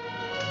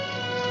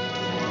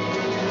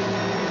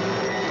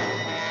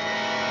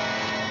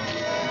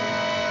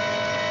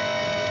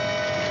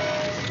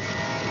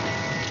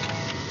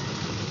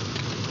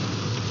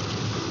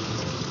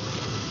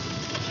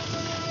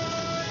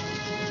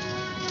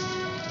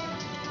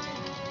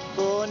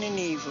 Born in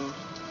evil,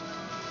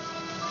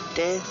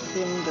 death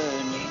in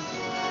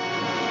burning.